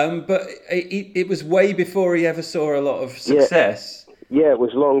that, but it was way before he ever saw a lot of success. Yeah, it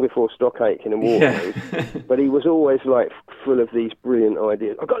was long before Stock Aitken and Waterloo. But he was always full of these brilliant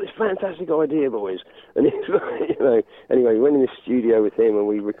ideas. I've got this fantastic idea, boys. And he's anyway, we went in the studio with him and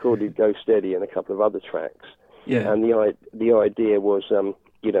we recorded Go Steady and a couple of other tracks. Yeah. And the idea was,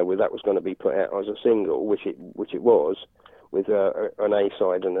 that was going to be put out as a single, which it was, with an A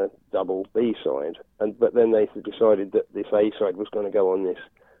side and a double B side. But then they decided that this A side was going to go on this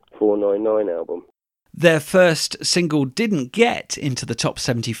 499 album. Their first single didn't get into the top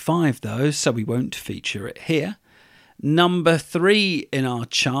 75 though, so we won't feature it here. Number 3 in our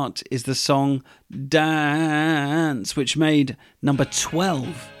chart is the song Dance, which made number 12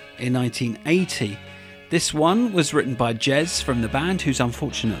 in 1980. This one was written by Jez from the band, who's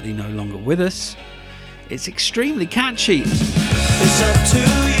unfortunately no longer with us. It's extremely catchy. It's up to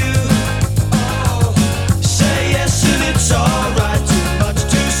you. Oh, say yes and it's alright. Too much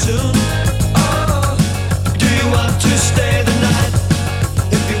too soon. Oh, do you want to stay the night?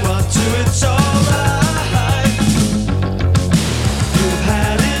 If you want to, it's alright. You've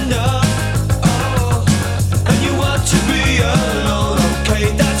had enough. Oh, and you want to be alone. Okay,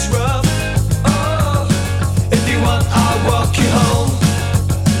 that's rough. Oh, if you want, I'll walk you home.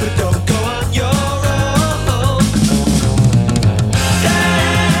 But don't go on your own.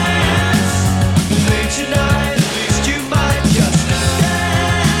 Dance with me tonight. At least you might just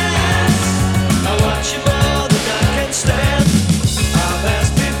dance. I want you more than I can stand. I've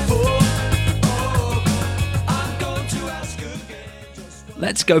asked before. Oh, I'm going to ask again.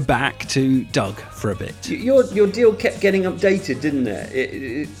 Let's go back to Doug for a bit. Your deal kept getting updated, didn't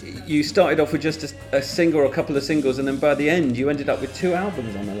it? You started off with just a single or a couple of singles, and then by the end you ended up with 2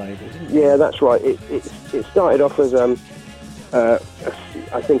 albums on the label, didn't you? Yeah, that's right. It started off as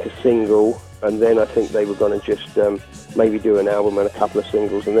I think a single, and then I think they were going to just maybe do an album and a couple of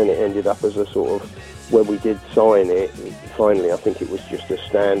singles, and then it ended up as a sort of, when we did sign it, finally I think it was just a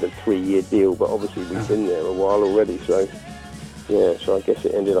standard 3-year deal, but obviously we've been there a while already, so yeah, so I guess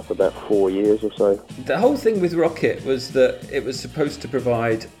it ended up about 4 years or so. The whole thing with Rocket was that it was supposed to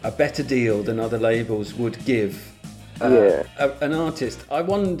provide a better deal than other labels would give an artist. I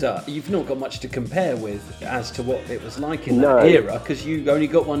wonder, you've not got much to compare with as to what it was like in that era, because you only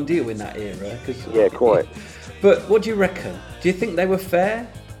got one deal in that era. Yeah, quite. But what do you reckon? Do you think they were fair?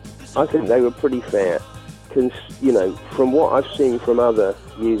 I think they were pretty fair. Because, you know, from what I've seen from other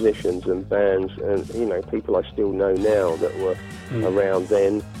musicians and bands and, you know, people I still know now that were around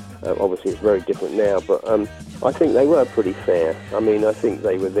then, obviously it's very different now, but I think they were pretty fair. I mean, I think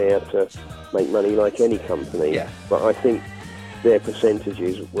they were there to make money like any company, but I think their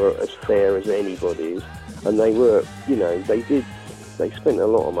percentages were as fair as anybody's, and they were, you know, they spent a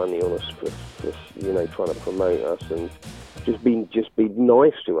lot of money on us for you know, trying to promote us and just be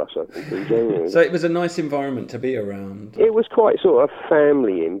nice to us, I think, in general. So it was a nice environment to be around. It was quite sort of a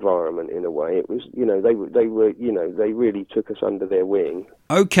family environment in a way. It was, you know, they were, you know, they really took us under their wing.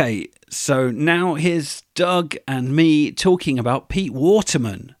 Okay, so now here's Doug and me talking about Pete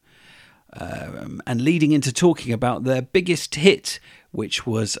Waterman, and leading into talking about their biggest hit, which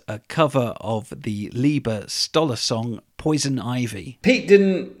was a cover of the Lieber Stoller song Poison Ivy. Pete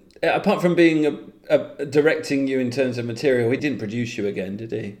didn't, apart from being directing you in terms of material, he didn't produce you again,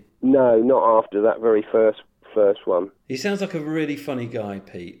 did he? No, not after that very first one. He sounds like a really funny guy,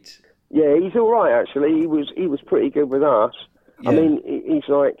 Pete. Yeah, he's all right actually. He was pretty good with us. Yeah. I mean, he's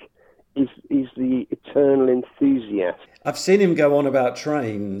the eternal enthusiast. I've seen him go on about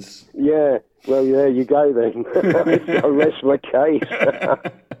trains. Yeah, well, there you go then. I rest my case.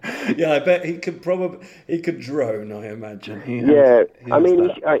 Yeah, I bet he could drone, I imagine. I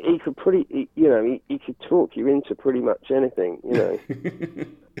mean, he could he could talk you into pretty much anything, you know.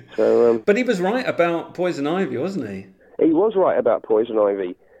 So, but he was right about Poison Ivy, wasn't he? He was right about Poison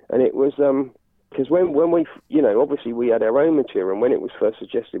Ivy, and it was because when we, you know, obviously we had our own material, and when it was first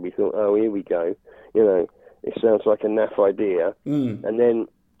suggested, we thought, oh, here we go, you know, it sounds like a naff idea, and then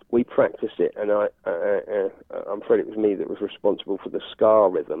we practiced it, and I'm afraid it was me that was responsible for the ska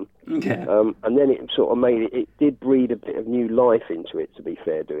rhythm. Okay. And then it sort of it did breed a bit of new life into it, to be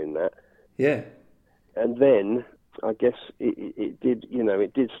fair, doing that. Yeah. And then I guess it did, you know,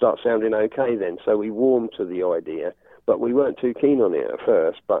 it did start sounding okay then, so we warmed to the idea, but we weren't too keen on it at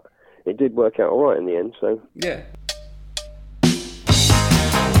first, but it did work out all right in the end, so. Yeah.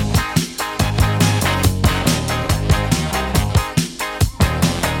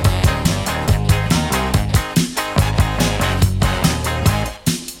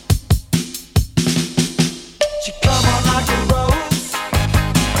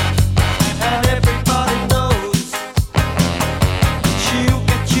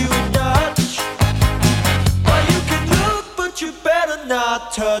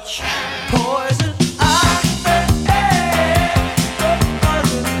 Touch poison ivy,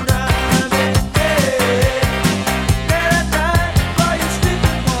 poison ivy. That night while you're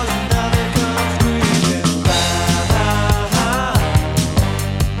sleeping, poison ivy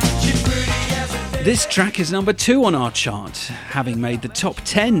comes screaming. This track is number 2 on our chart, having made the top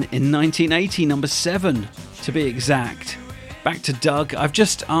 10 in 1980, number 7 to be exact. Back to Doug. I've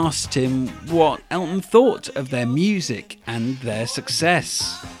just asked him what Elton thought of their music and their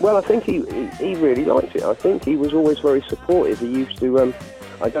success. Well, I think he really liked it. I think he was always very supportive. He used to,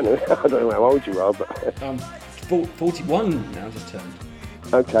 I don't know how old you are, but 41 now, just turned.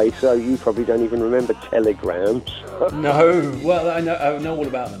 Okay, so you probably don't even remember telegrams. No, well, I know all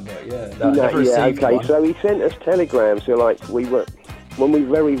about them, but yeah. Okay, so he sent us telegrams. So like when we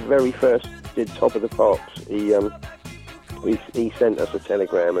very, very first did Top of the Pops, he sent us a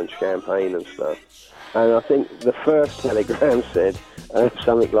telegram and champagne and stuff. And I think the first telegram said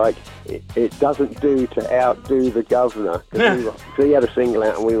something like, it doesn't do to outdo the governor. So he had a single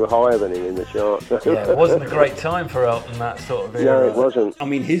out and we were higher than him in the charts. Yeah, it wasn't a great time for Elton, that sort of era. No, it wasn't. I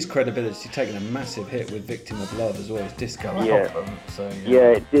mean, his credibility taking a massive hit with Victim of Love as well as disco album. So,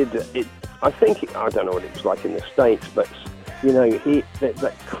 yeah, it did. I don't know what it was like in the States, but you know,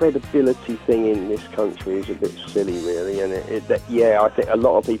 that credibility thing in this country is a bit silly, really, and I think a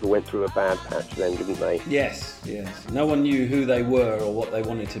lot of people went through a bad patch then, didn't they? Yes. No one knew who they were or what they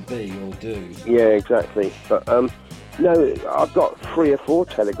wanted to be or do. Yeah, exactly. But no, I've got 3 or 4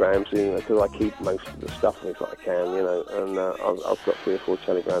 telegrams because I keep most of the stuff if I can, you know, and I've got 3 or 4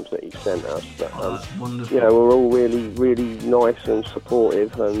 telegrams that he sent us. That, that's wonderful. You know, we're all really, really nice and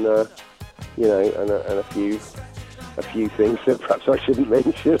supportive, and you know, and a few things that perhaps I shouldn't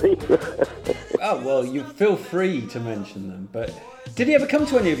mention. Oh, well, you feel free to mention them, but did he ever come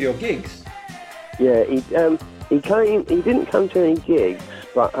to any of your gigs? Yeah, he didn't come to any gigs,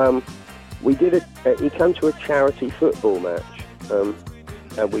 but he came to a charity football match, and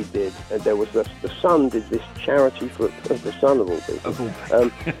we did, and there was the Sun did this charity the Sun of all people.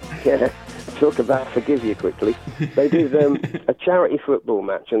 Yeah, talk about forgive you quickly. They did a charity football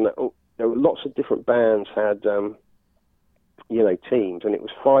match, and there were lots of different bands had you know, teams, and it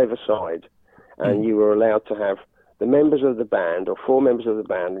was 5 a side, and you were allowed to have the members of the band, or 4 members of the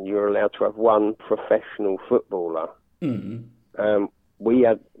band, and you were allowed to have 1 professional footballer. There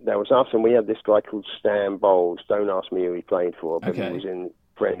was us, and we had this guy called Stan Bowles. Don't ask me who he played for, but he was in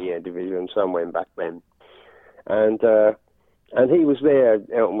Premier Division somewhere back then. And he was there,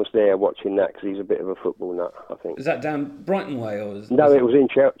 Elton was there watching that, because he's a bit of a football nut, I think. Is that down Brighton way? Or No, it was in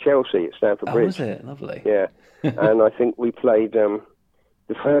Chelsea at Stamford Bridge. Was it? Lovely. Yeah. And I think we played, the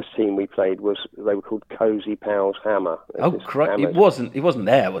first team we played they were called Cozy Powell's Hammer. He wasn't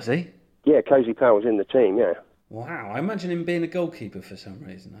there, was he? Yeah, Cozy Powell was in the team, yeah. Wow, I imagine him being a goalkeeper for some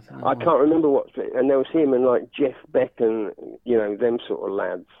reason. I can't remember and there was him and like Jeff Beck and, you know, them sort of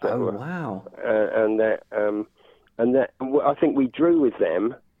lads. Wow. And I think we drew with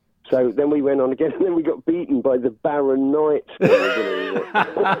them. So then we went on again, and then we got beaten by the Barron Knights. I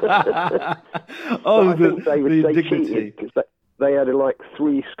think they cheated because they had like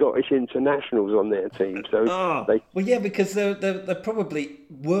 3 Scottish internationals on their team. So well, yeah, because there probably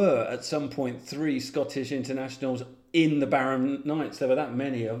were at some point 3 Scottish internationals in the Barron Knights. There were that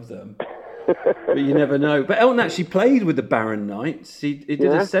many of them. But you never know. But Elton actually played with the Barron Knights. He did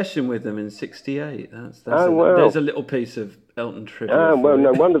a session with them in '68. There's a little piece of Elton trivia. Well,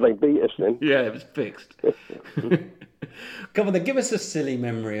 no wonder they beat us then. Yeah, it was fixed. Come on, then, give us a silly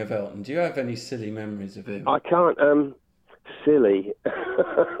memory of Elton. Do you have any silly memories of him? I can't. Silly.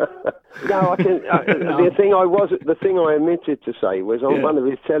 No, I can. The thing I omitted to say was on one of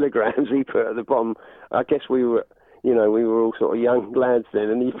his telegrams he put at the bottom. I guess we were all sort of young lads then,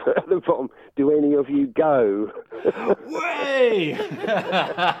 and he put at the bottom, "Do any of you go?" Way!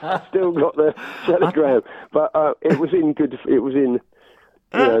 Still got the telegram, but it was in.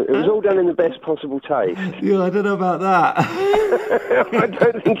 You know, it was all done in the best possible taste. Yeah, I don't know about that. I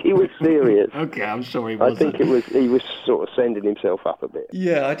don't think he was serious. Okay, I'm sure he wasn't. I think he was sort of sending himself up a bit.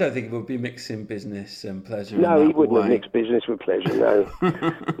 Yeah, I don't think he would be mixing business and pleasure. No, he wouldn't have mixed business with pleasure. No,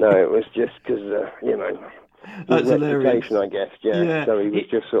 no, it was just because you know. That's hilarious. I guess, yeah. So he was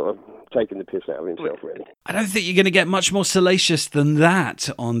just sort of taking the piss out of himself, really. I don't think you're going to get much more salacious than that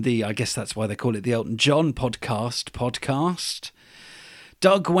on I guess that's why they call it the Elton John podcast.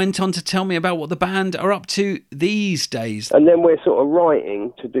 Doug went on to tell me about what the band are up to these days. And then we're sort of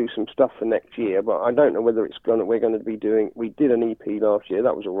writing to do some stuff for next year, but I don't know whether we're going to be doing... We did an EP last year,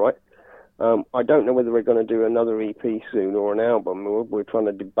 that was all right. I don't know whether we're going to do another EP soon or an album. We're trying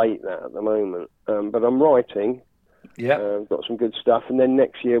to debate that at the moment. But I'm writing. Yeah. Got some good stuff. And then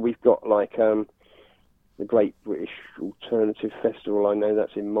next year we've got like the Great British Alternative Festival. I know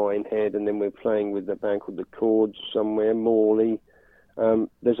that's in Minehead. And then we're playing with a band called The Chords somewhere, Morley.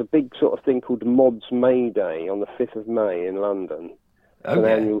 There's a big sort of thing called Mods May Day on the 5th of May in London. It's an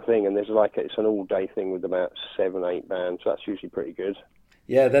annual thing. And it's an all-day thing with about 7-8 bands. So that's usually pretty good.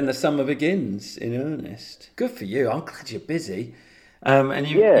 Yeah, then the summer begins in earnest. Good for you. I'm glad you're busy. And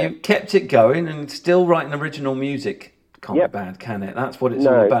you kept it going and still writing original music. Can't be bad, can it? That's what it's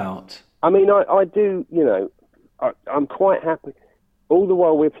all about. I mean, I do, you know, I'm quite happy. All the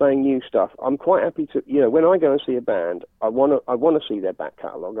while we're playing new stuff, I'm quite happy to, you know, when I go and see a band, I want to see their back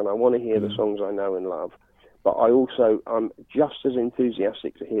catalogue and I want to hear the songs I know and love. But I'm just as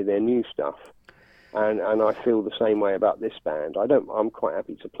enthusiastic to hear their new stuff. And I feel the same way about this band. I'm quite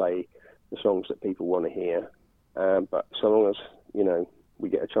happy to play the songs that people want to hear. But so long as, you know, we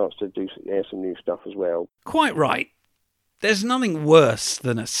get a chance to hear some new stuff as well. Quite right. There's nothing worse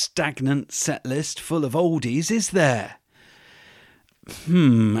than a stagnant set list full of oldies, is there?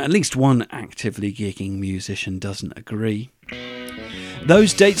 At least one actively gigging musician doesn't agree.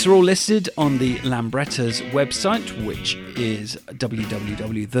 Those dates are all listed on the Lambrettas website, which is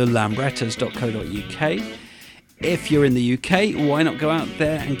www.thelambrettas.co.uk. If you're in the UK, why not go out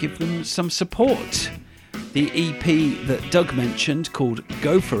there and give them some support? The EP that Doug mentioned, called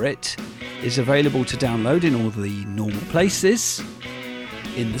Go For It, is available to download in all the normal places.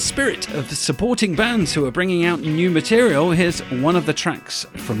 In the spirit of supporting bands who are bringing out new material, here's one of the tracks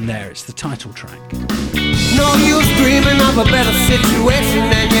from there. It's the title track. No use dreaming of a better situation,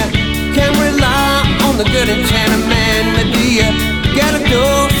 and you can rely on the good intent of man. Maybe you get a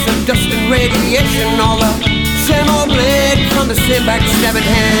dose of dust and radiation, all the same old blade from the same backstabbing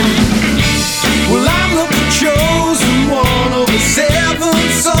hand. Well, I'm the chosen one of the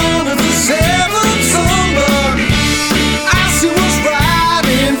seventh son of the seventh son, but I see what's right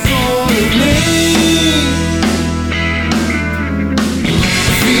in front of me.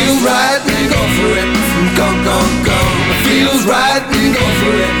 Feels right, then go for it. Go, go, go. It feels right, then go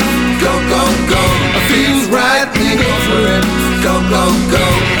for it. Go, go, go. It feels right, then go for it. Go, go, go.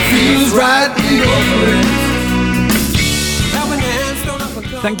 It feels right, then go for it.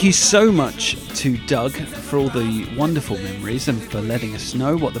 Thank you so much to Doug for all the wonderful memories and for letting us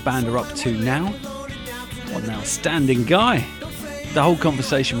know what the band are up to now. What an outstanding guy. The whole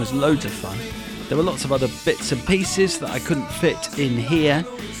conversation was loads of fun. There were lots of other bits and pieces that I couldn't fit in here,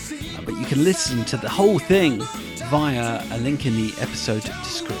 but you can listen to the whole thing via a link in the episode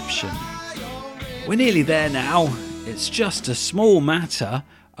description. We're nearly there now. It's just a small matter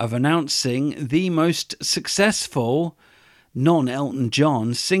of announcing the most successful non-Elton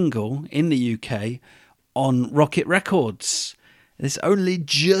John single in the UK on Rocket Records. This only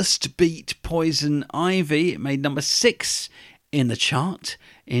just beat Poison Ivy. It made number 6 in the chart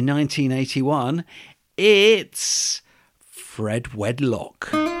in 1981. It's Fred Wedlock.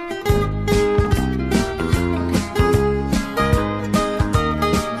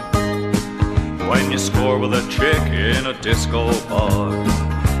 When you score with a chick in a disco bar,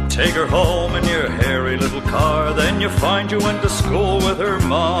 take her home in your hairy little car, then you find you went to school with her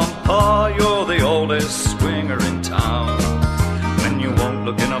mom. Pa, you're the oldest swinger in town. When you won't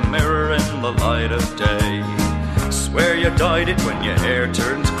look in a mirror in the light of day, swear you dyed it when your hair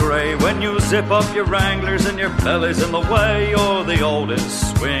turns grey. When you zip up your Wranglers and your belly's in the way, you're the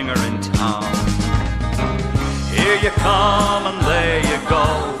oldest swinger in town. Here you come and there you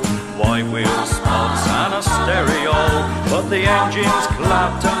go, white wheel spots and a stereo, but the engine's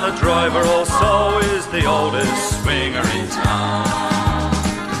clapped and the driver also is the oldest swinger in town.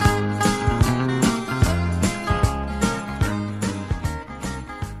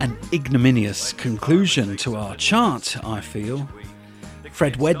 An ignominious conclusion to our chart, I feel.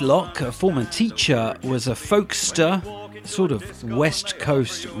 Fred Wedlock, a former teacher, was a folkster, sort of West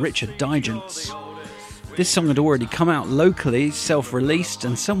Coast Richard Digance. This song had already come out locally, self-released,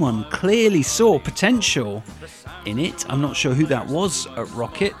 and someone clearly saw potential in it. I'm not sure who that was at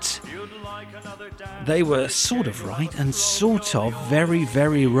Rocket. They were sort of right and sort of very,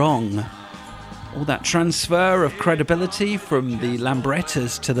 very wrong. All that transfer of credibility from the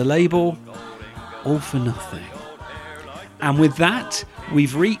Lambrettas to the label, all for nothing. And with that,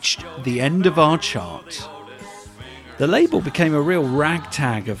 we've reached the end of our chart. The label became a real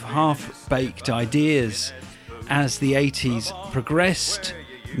ragtag of half-baked ideas as the 80s progressed,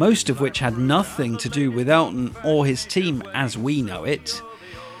 most of which had nothing to do with Elton or his team as we know it.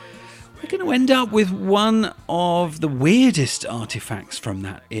 We're going to end up with one of the weirdest artifacts from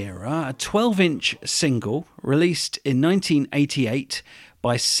that era, a 12-inch single released in 1988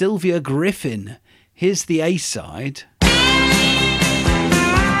 by Sylvia Griffin. Here's the A-side.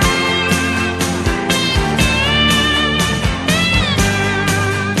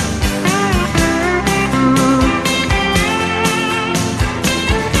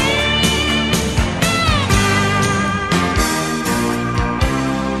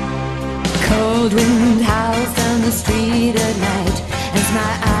 Cold wind howls down the street at night as my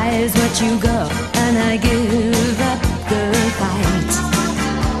eyes watch you go, and I give up the fight.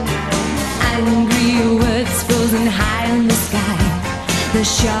 Angry words frozen high in the sky, the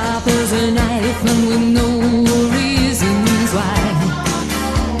sharp as a knife and with no reasons why.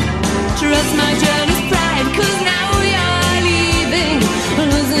 Trust my journey's pride, 'cause now you're leaving,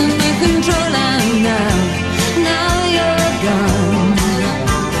 losing the control, and now you're gone.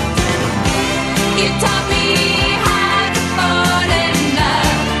 You taught me how to fall in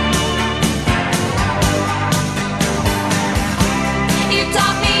love. You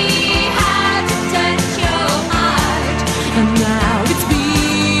taught me how to touch your heart, and now it's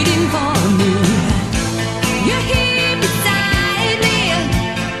beating for me. You're here beside me,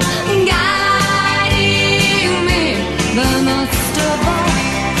 guiding me, but most of all,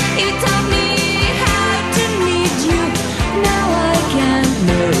 you taught me how to need you. Now I can't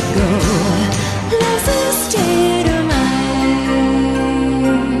let go. Love's a state of mind.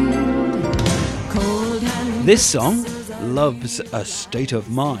 Cold hand. This song, Love's a State of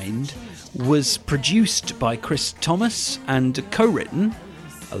Mind, was produced by Chris Thomas and co-written,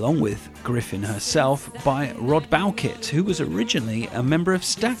 along with Griffin herself, by Rod Bowkett, who was originally a member of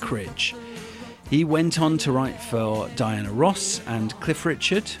Stackridge. He went on to write for Diana Ross and Cliff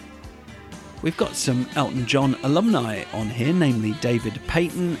Richard. We've got some Elton John alumni on here, namely David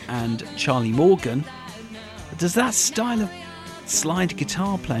Payton and Charlie Morgan. Does that style of slide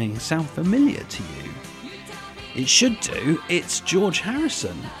guitar playing sound familiar to you? It should do. It's George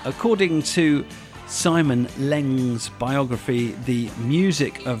Harrison. According to Simon Leng's biography, The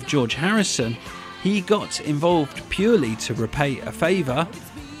Music of George Harrison, he got involved purely to repay a favour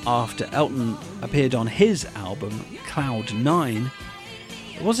after Elton appeared on his album Cloud 9.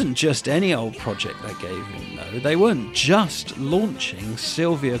 It wasn't just any old project they gave him, though. They weren't just launching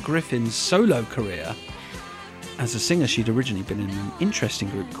Sylvia Griffin's solo career. As a singer, she'd originally been in an interesting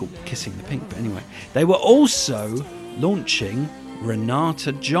group called Kissing the Pink, but anyway. They were also launching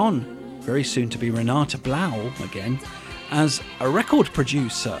Renata John, very soon to be Renata Blau again, as a record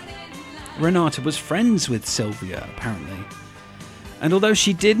producer. Renata was friends with Sylvia, apparently. And although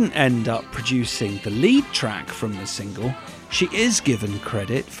she didn't end up producing the lead track from the single, she is given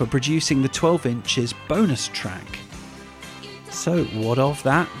credit for producing the 12 inches bonus track. So what of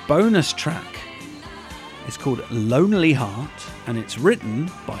that bonus track? It's called Lonely Heart, and it's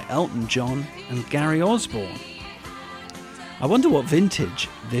written by Elton John and Gary Osborne. I wonder what vintage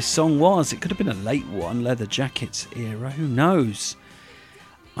this song was. It could have been a late one, Leather Jackets era, who knows?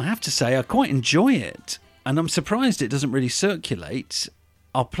 I have to say I quite enjoy it, and I'm surprised it doesn't really circulate.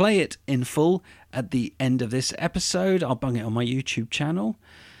 I'll play it in full at the end of this episode. I'll bung it on my YouTube channel.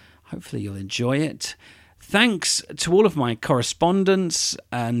 Hopefully you'll enjoy it. Thanks to all of my correspondents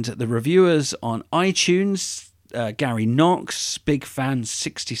and the reviewers on iTunes. Gary Knox, big fan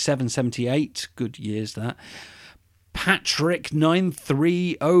 6778, good years that. Patrick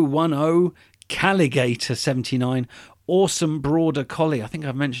 93010, Calligator 79, Awesome Border Collie. I think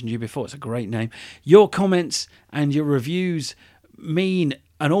I've mentioned you before. It's a great name. Your comments and your reviews mean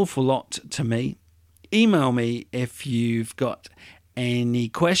an awful lot to me. Email me if you've got any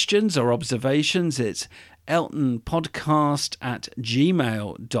questions or observations. It's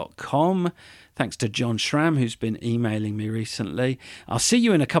eltonpodcast@gmail.com. Thanks to John Schramm, who's been emailing me recently. I'll see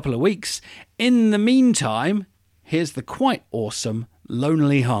you in a couple of weeks. In the meantime, here's the quite awesome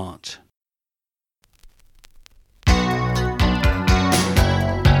Lonely Heart.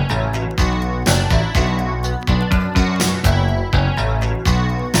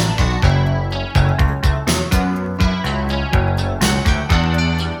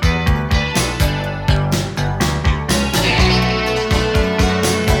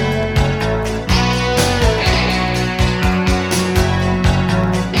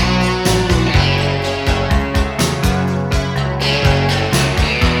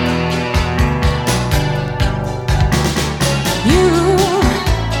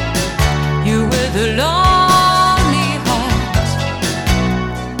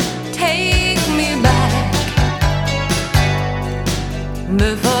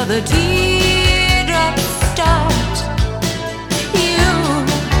 Before the teardrops start,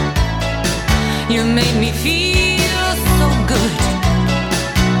 you made me feel so good,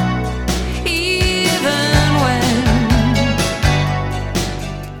 even when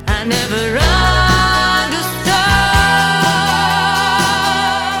I never understood.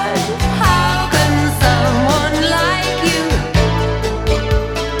 How can someone like you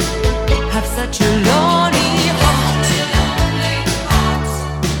have such a lonely heart?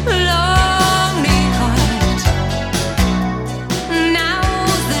 Lonely heart.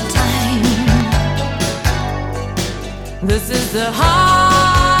 Now's the time. This is the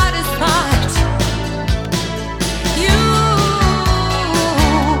heart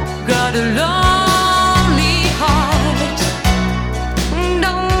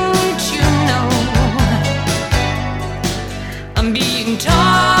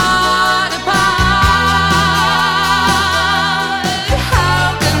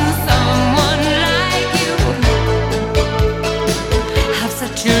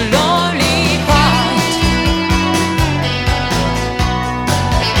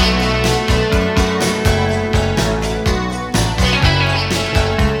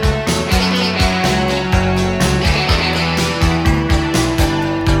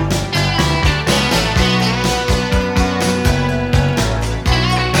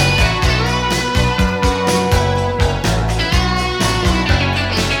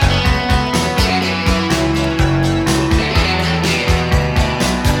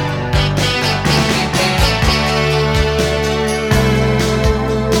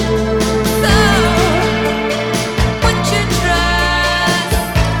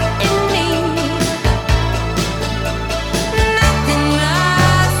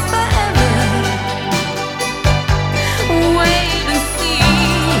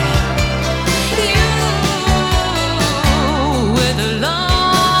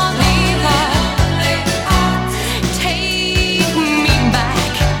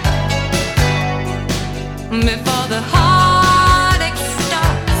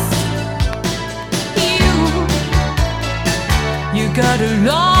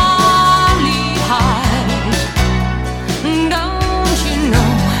along.